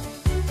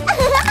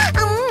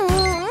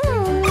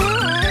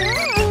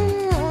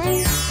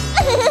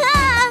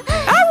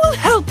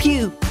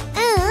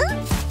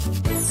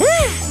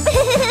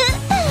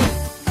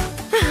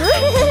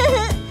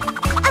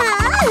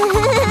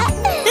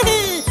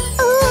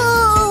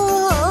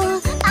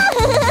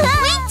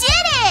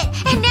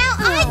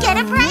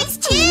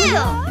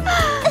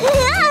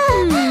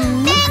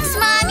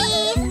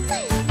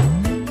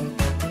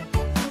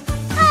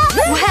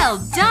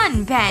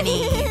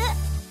 Granny.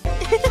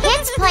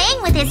 Pit's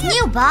playing with his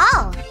new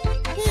ball.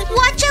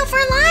 Watch out for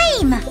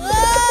Lime!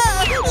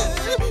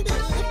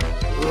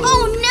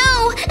 Oh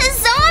no! A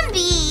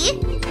zombie!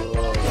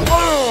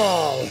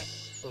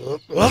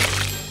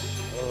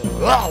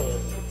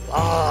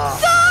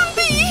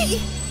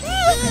 Zombie!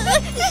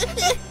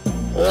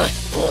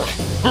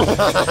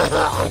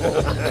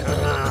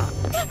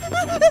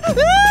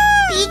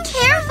 Be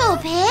careful,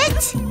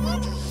 Pit!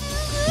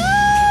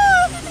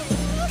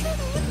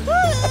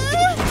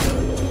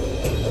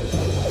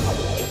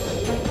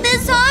 The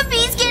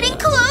zombie's getting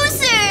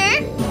closer!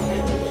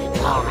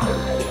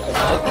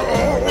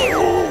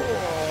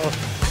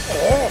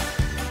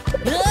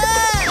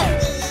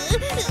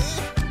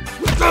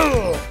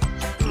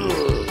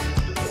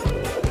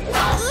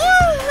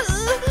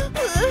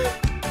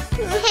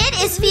 Pit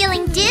is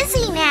feeling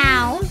dizzy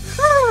now.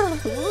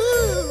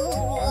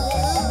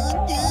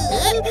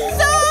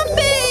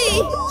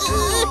 Zombie!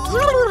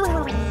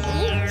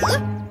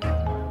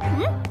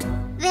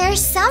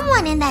 There's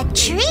someone in that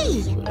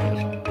tree.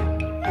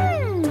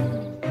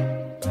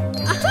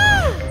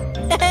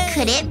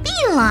 Could it be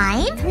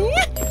Lime?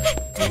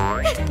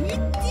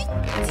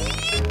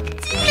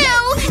 No,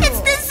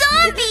 it's the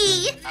zombie!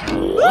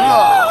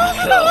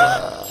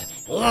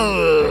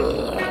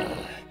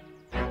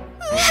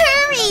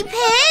 Hurry,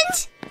 Pit!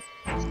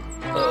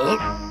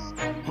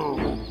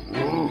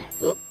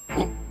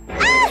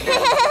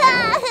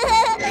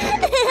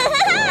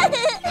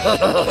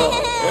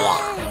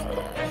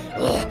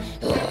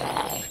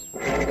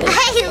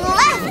 I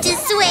love to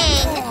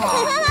swing!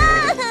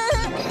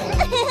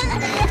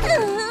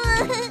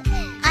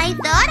 I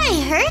thought I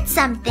heard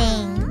something.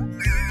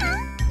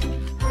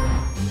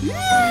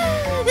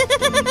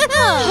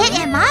 Pit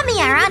and Mommy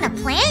are on a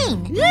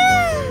plane.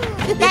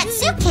 That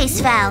suitcase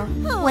fell.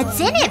 What's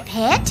in it,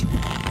 Pit?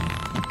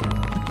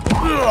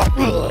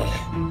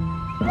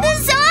 The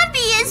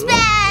zombie is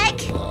back!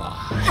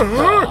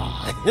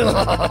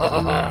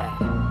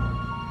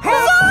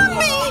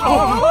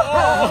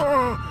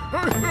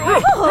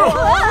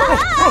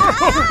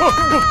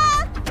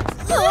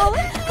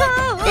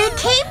 The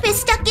cape is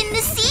stuck in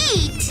the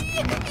seat.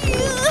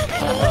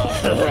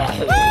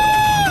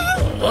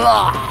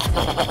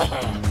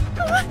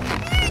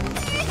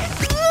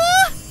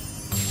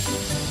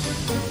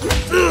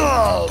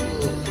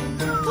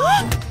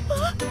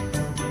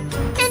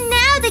 And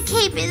now the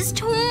cape is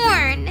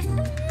torn.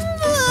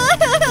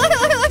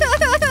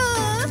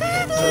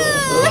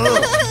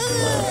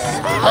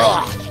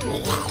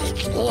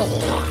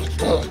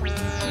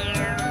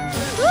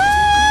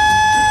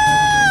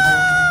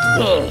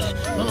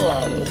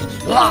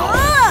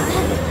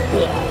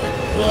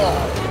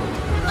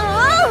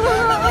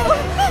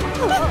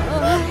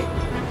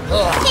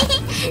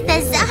 The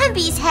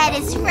zombie's head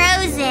is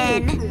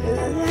frozen.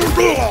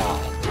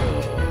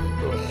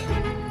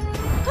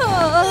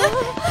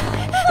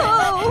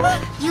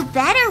 You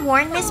better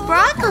warn Miss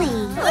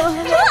Broccoli.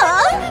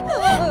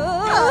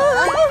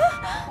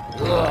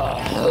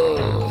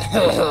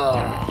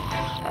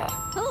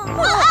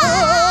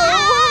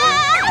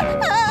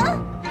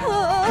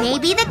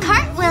 Maybe the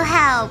cart will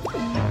help.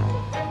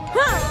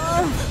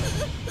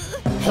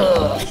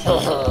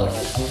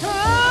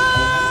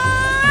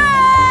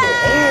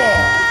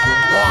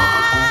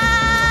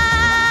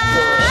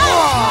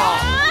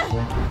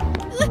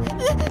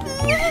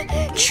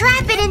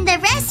 Trap it in the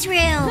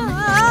restroom.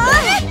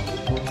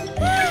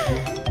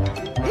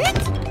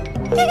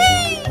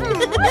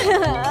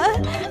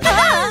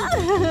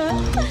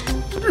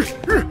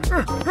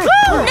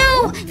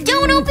 No!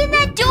 Don't open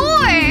that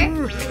door!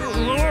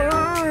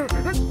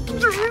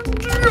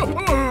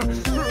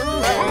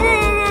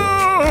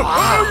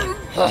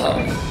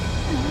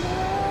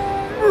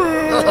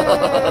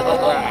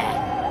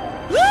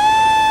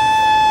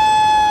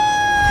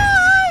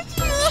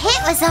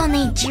 Pit was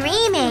only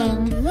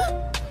dreaming.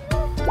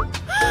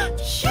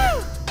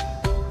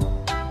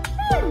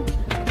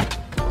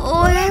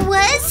 Or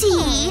was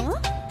he?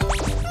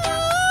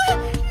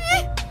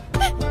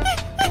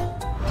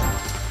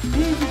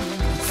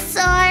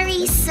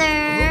 Sorry,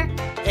 sir.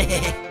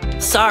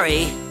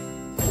 Sorry.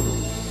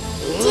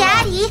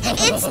 Daddy,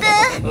 it's the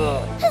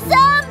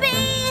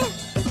zombie!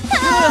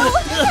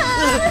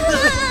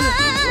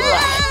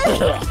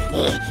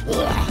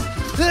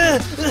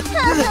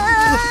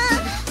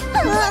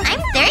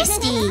 I'm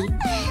thirsty.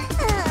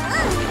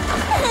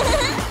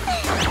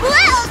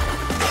 Well,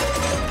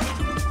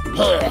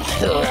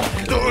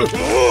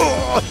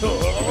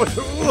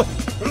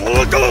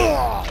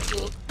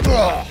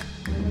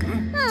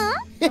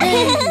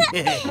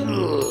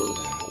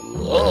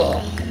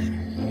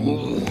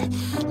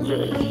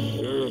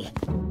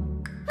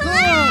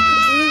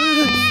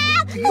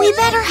 we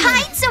better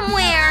hide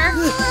somewhere.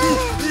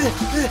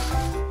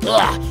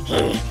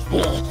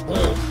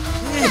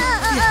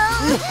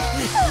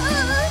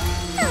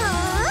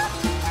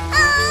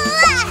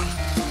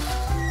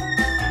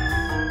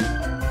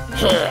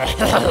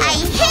 I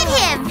hit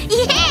him!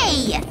 Yay!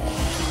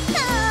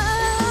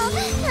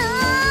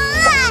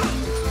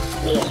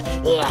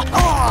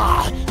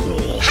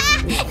 Ha!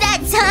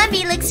 That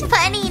zombie looks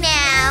funny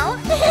now.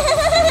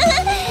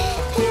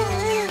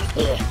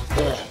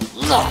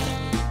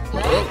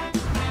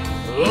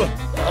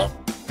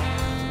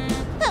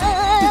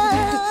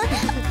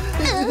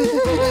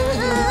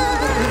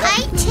 I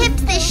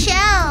tipped the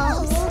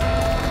shelves.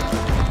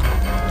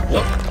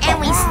 And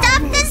we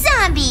stopped the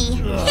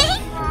zombie.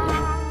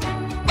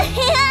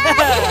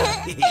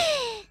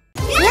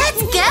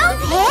 Let's go,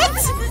 Pit!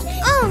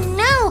 Oh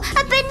no,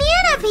 a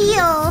banana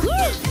peel!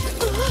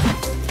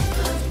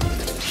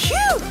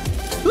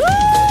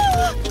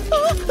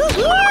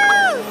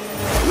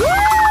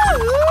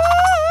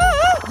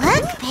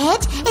 Look,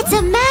 Pit, it's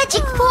a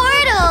magic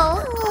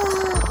portal!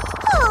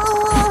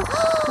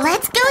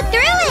 Let's go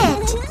through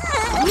it!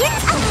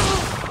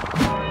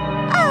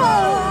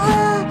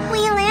 We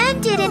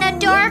landed in a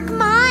dark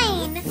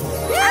mine!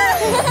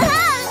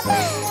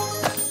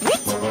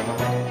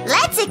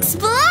 Let's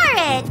explore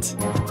it!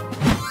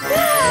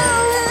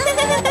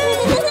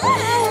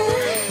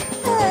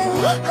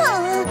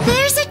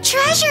 There's a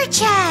treasure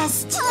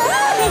chest!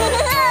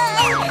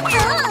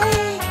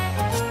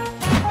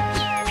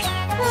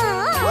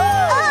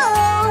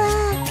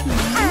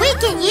 We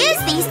can use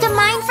these to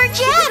mine for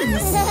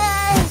gems!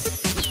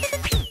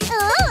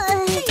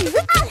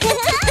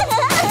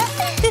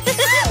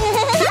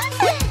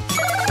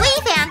 We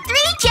found 3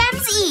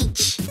 gems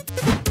each!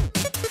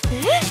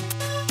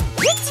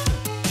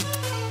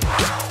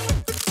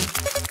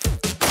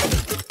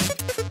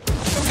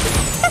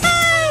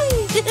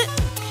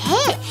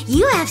 Hey,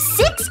 you have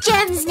 6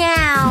 gems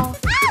now!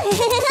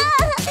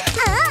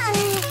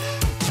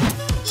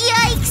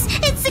 Yikes!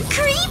 It's a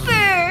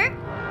creeper!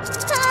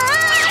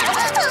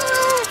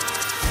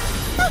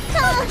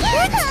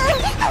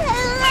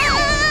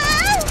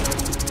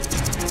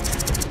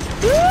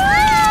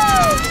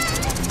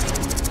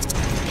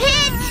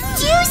 Pit,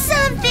 do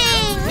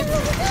something!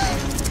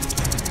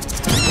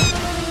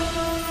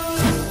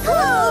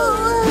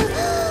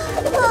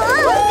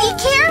 Be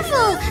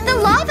careful! The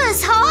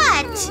lava's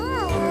hot!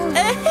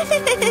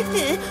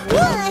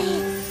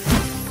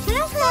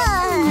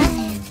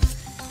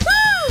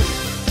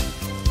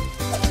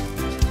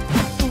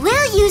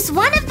 We'll use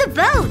one of the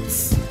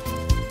boats.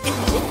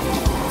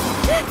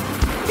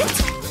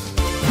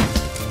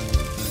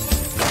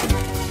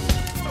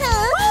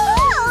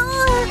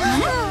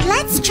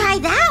 Let's try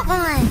that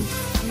one.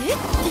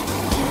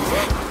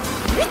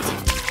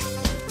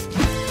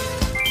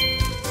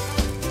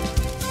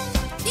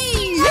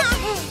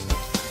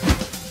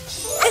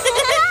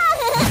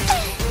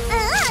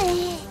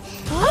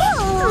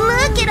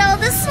 Look at all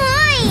the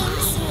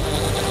slimes.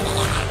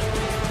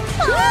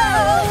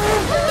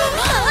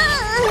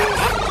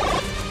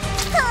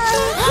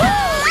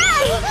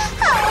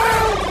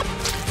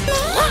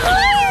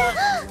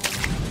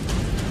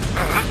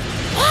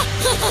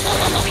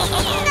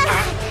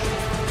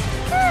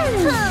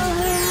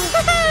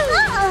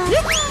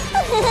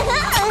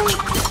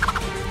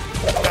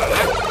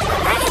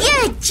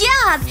 Good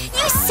job!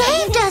 You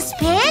saved us,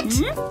 Pit!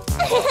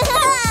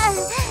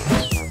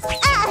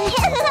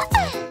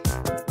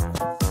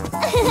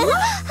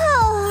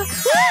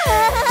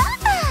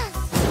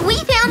 We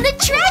found the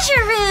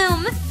treasure room!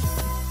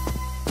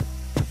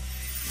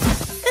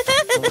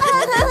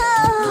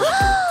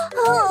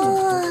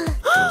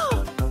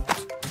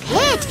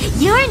 Pit,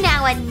 you're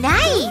now a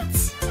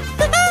knight!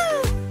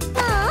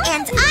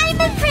 And I'm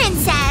a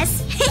princess!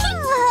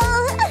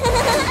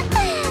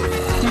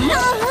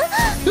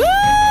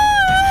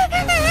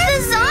 The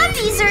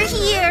zombies are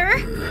here!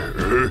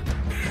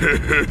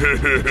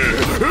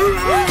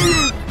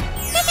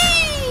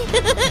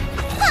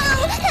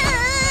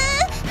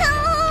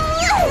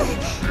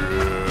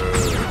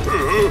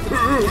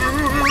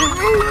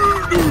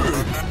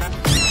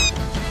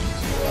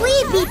 We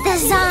beat the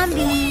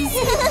zombies!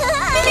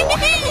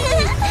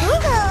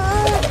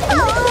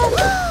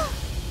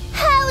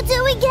 How do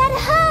we get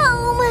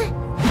home?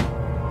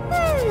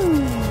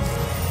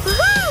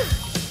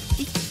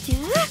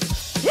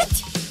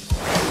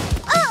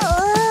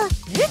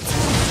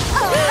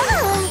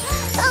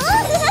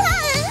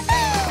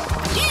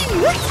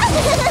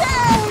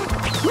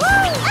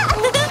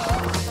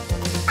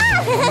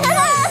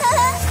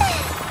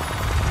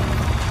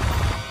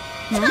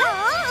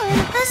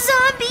 The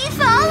zombie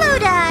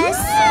followed us!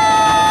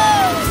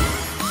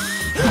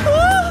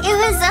 It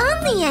was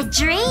only a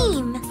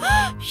dream!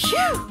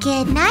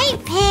 Good night,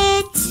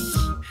 Pit!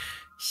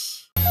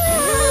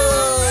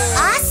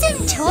 Awesome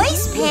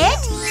toys,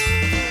 Pit!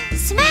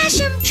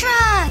 Smash-'em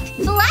Truck,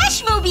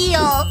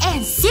 Flashmobile,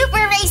 and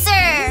Super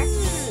Racer!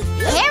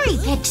 Harry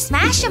picked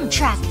Smash-'em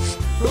Truck.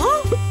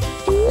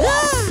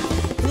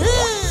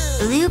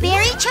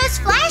 Blueberry chose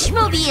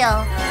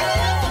Flashmobile.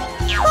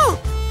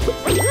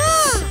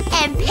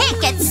 And Pit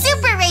gets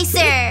Super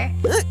Racer!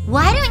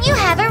 Why don't you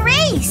have a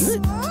race?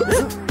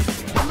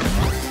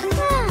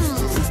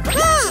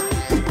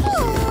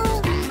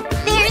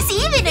 There's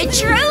even a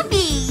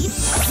trophy!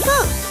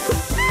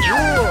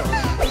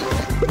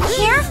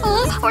 Careful,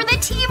 or the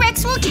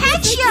T-Rex will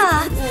catch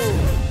ya!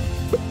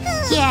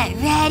 Get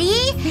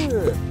ready!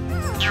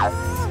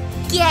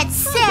 Get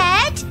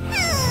set!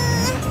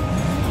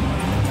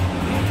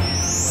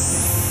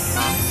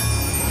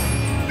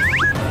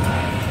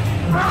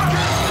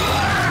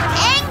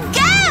 And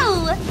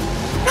go!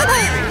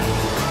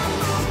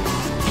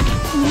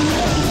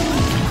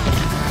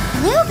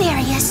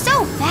 Blueberry is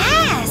so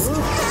fast!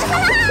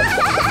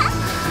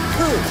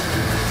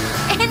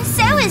 And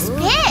so is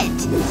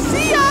Pit!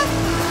 See ya!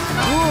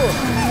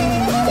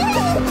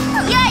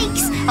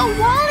 Yikes! A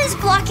wall is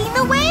blocking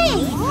the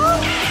way!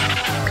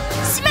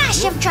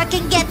 Smash if truck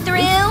can get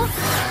through!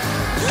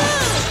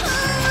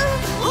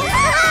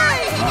 Hooray!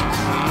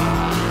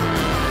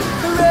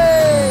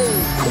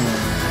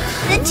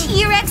 The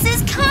T-Rex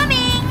is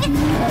coming!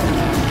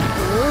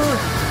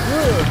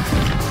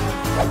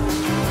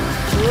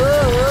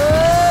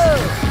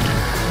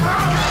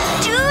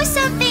 Do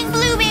something,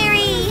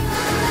 Blueberry!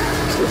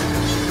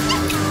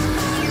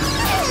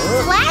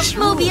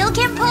 Flashmobile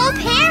can pull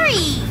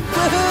Perry!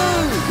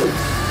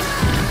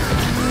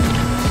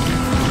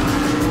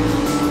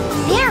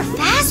 They're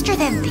faster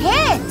than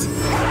Pit!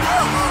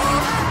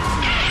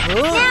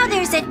 Now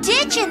there's a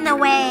ditch in the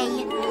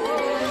way!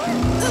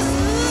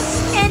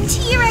 And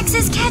T-Rex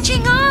is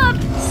catching up!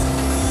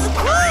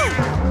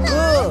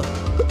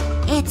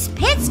 It's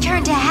Pit's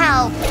turn to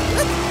help!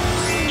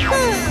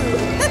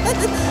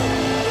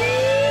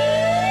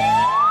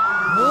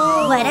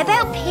 What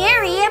about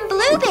Perry and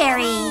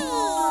Blueberry?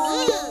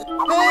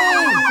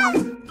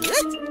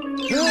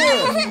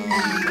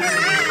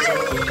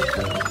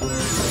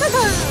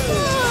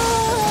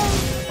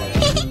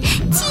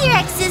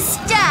 T-Rex is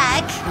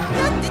stuck!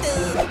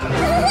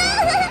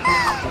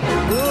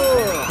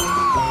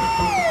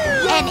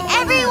 And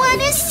everyone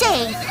is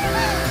safe!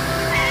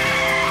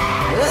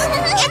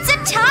 It's a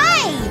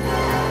tie!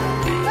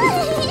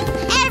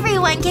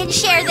 Everyone can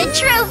share the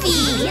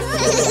trophy!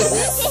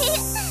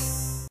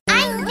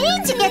 I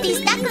need to get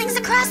these ducklings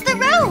across the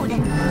road!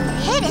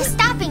 Pit is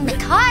stopping the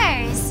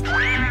cars!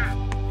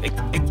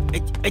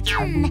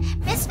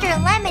 Mr.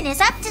 Lemon is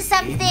up to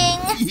something!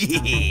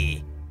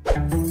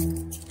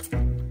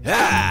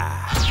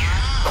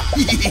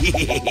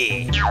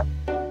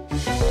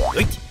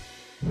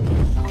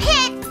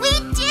 Pit, we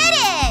did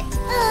it!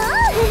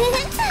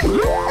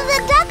 The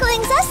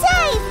ducklings are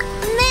safe!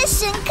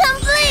 Mission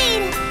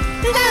complete!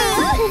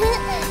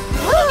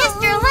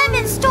 Mr.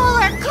 Lemon stole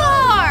our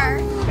car!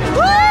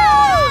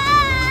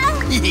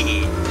 We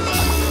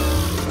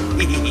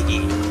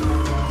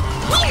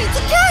need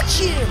to catch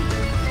him!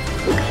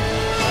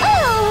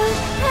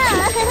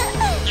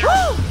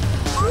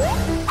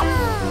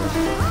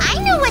 I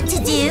know what to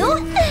do!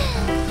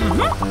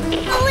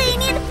 We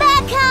need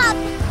backup!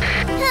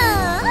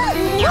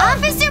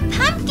 Officer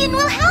Pumpkin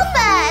will help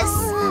us!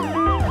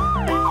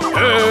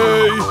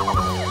 Hey!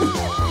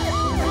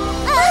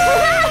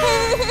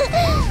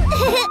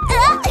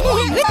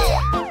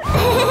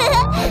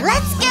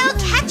 Let's go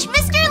catch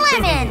Mr.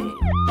 Lemon!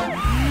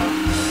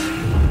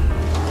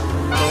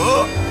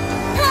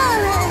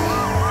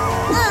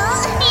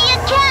 You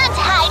can't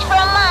hide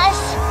from us!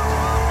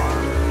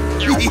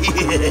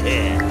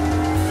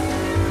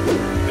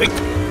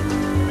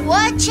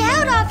 Watch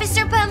out,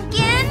 Officer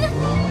Pumpkin!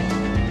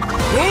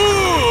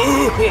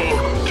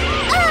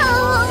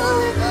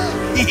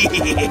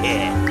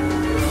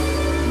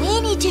 We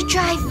need to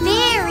drive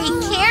very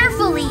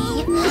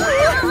carefully.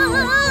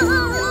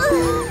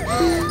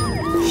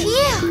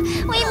 Phew,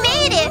 we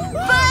made it,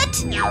 but...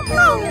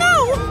 Oh no!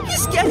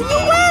 He's getting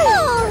away!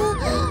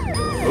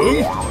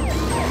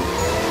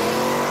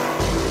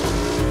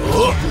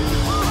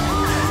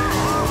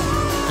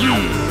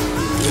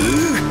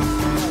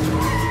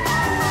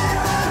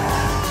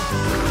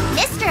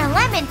 Mr.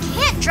 Lemon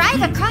can't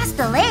drive across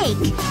the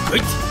lake.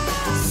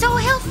 So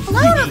he'll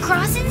float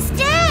across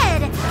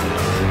instead.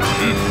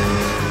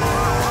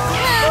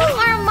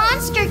 Our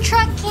monster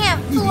truck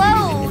can't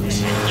float.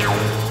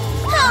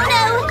 Oh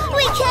no,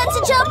 we can't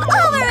jump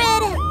over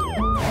it.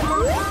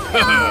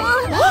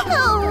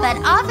 But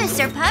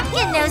Officer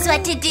Pumpkin knows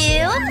what to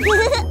do.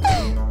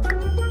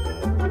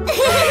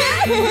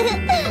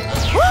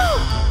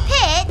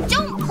 Pit,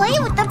 don't play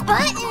with the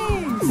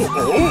buttons.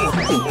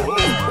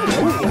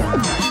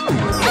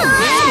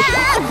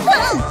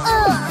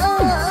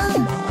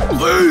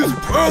 Please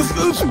press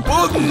this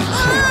button!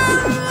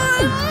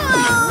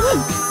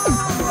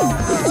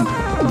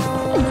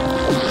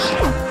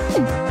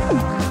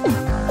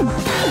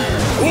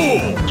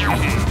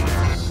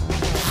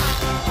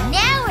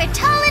 Now we're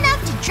tall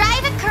enough to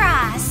drive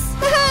across.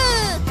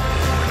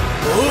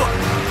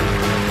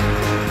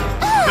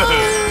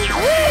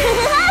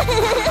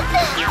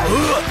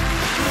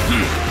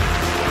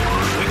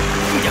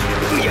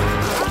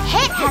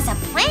 Pit has a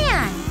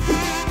plan.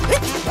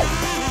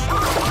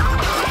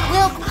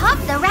 We'll pop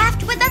the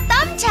raft with a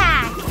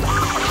thumbtack.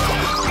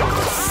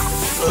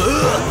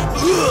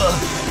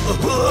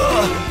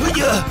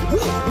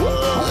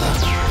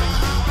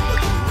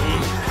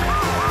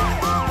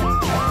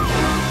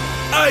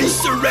 I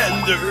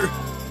surrender!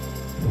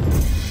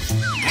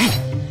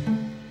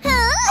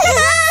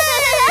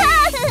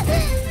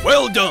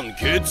 Well done,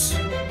 kids!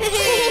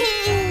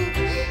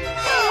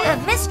 But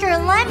Mr.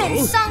 Lemon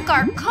sunk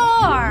our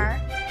car.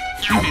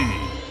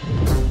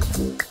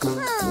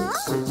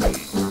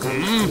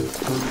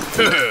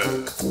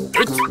 Ooh,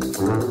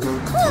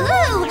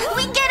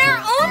 we get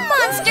our own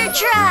monster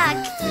truck!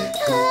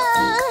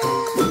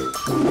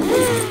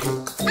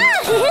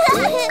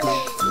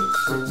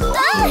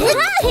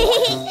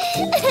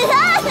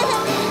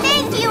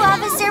 Thank you,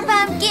 Officer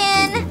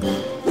Pumpkin!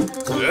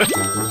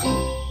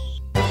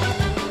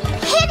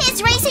 Pit is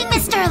racing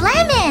Mr.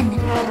 Lemon!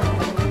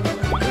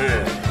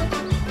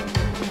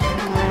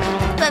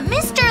 But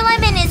Mr.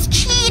 Lemon is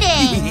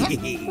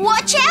cheating!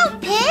 Watch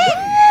out, Pit!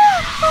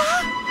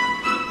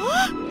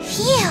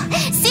 Phew!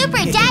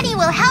 Super Daddy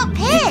will help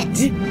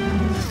Pit!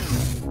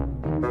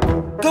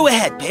 Go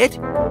ahead, Pit.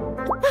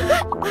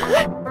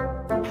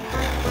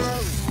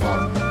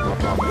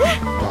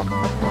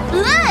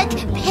 Look!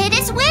 Pit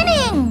is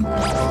winning!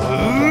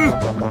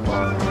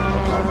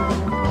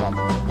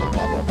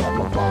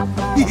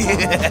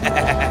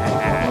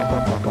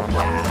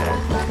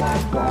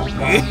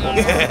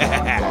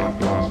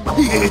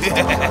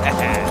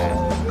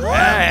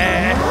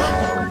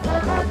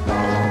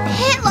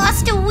 Pit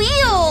lost a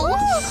wheel!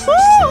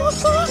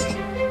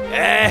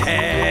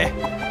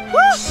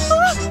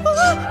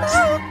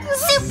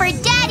 Super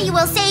Daddy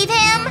will save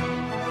him!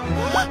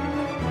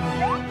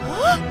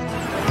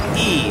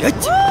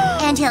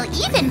 And he'll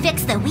even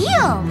fix the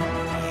wheel!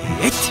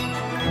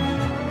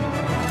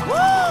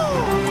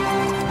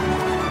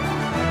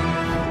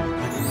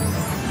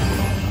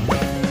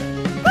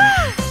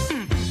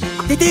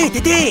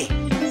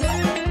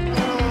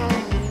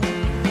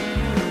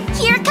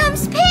 Here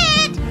comes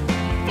Pit!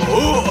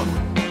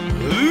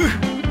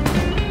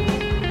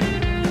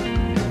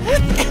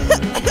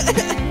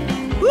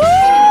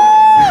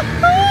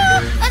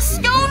 A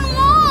stone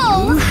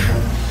wall!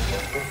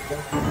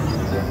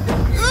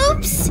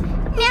 Oops!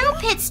 Now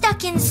Pit's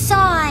stuck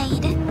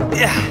inside.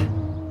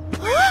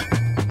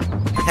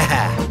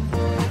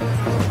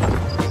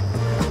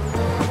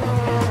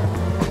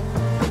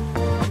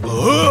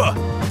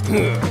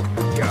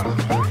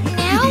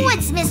 Now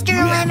what's Mr.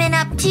 Lemon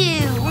up to?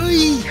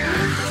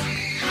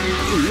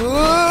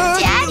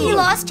 Daddy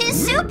lost his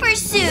super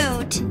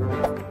suit.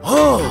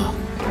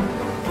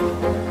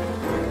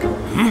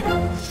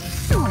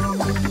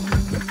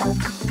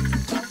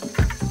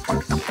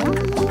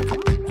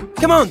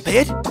 Come on,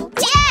 Pit.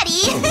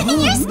 Daddy,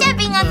 you're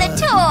stepping on the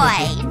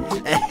toy.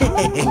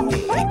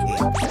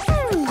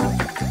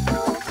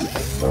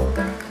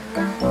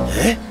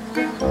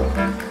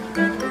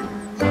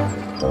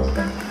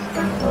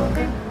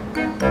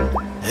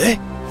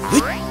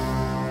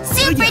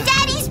 Super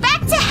Daddy's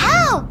back to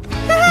help.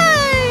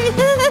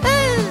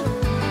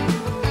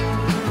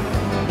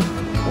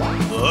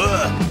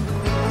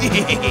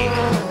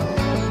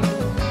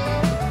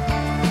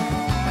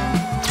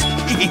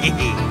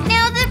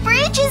 Now the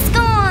bridge is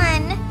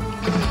gone.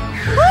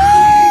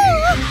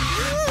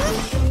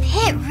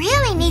 Pit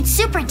really needs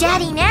Super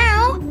Daddy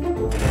now.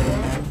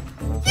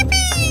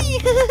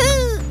 Yippee!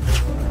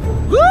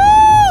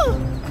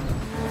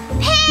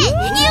 Pit,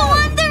 you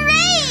won the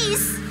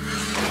race!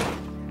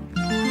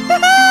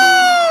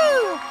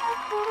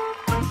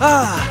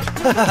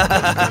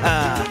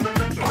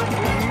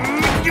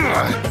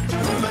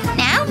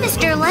 Now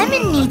Mr.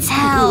 Lemon needs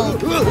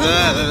help.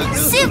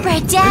 Super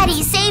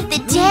Daddy saved the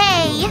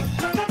day.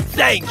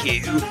 Thank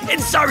you,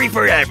 and sorry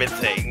for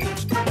everything.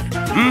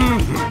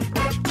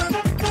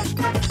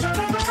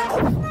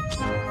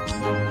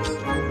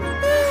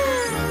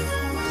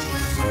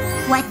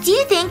 What do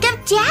you think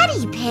of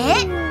Daddy,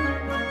 Pit?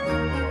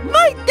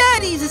 My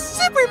daddy's a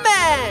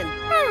Superman!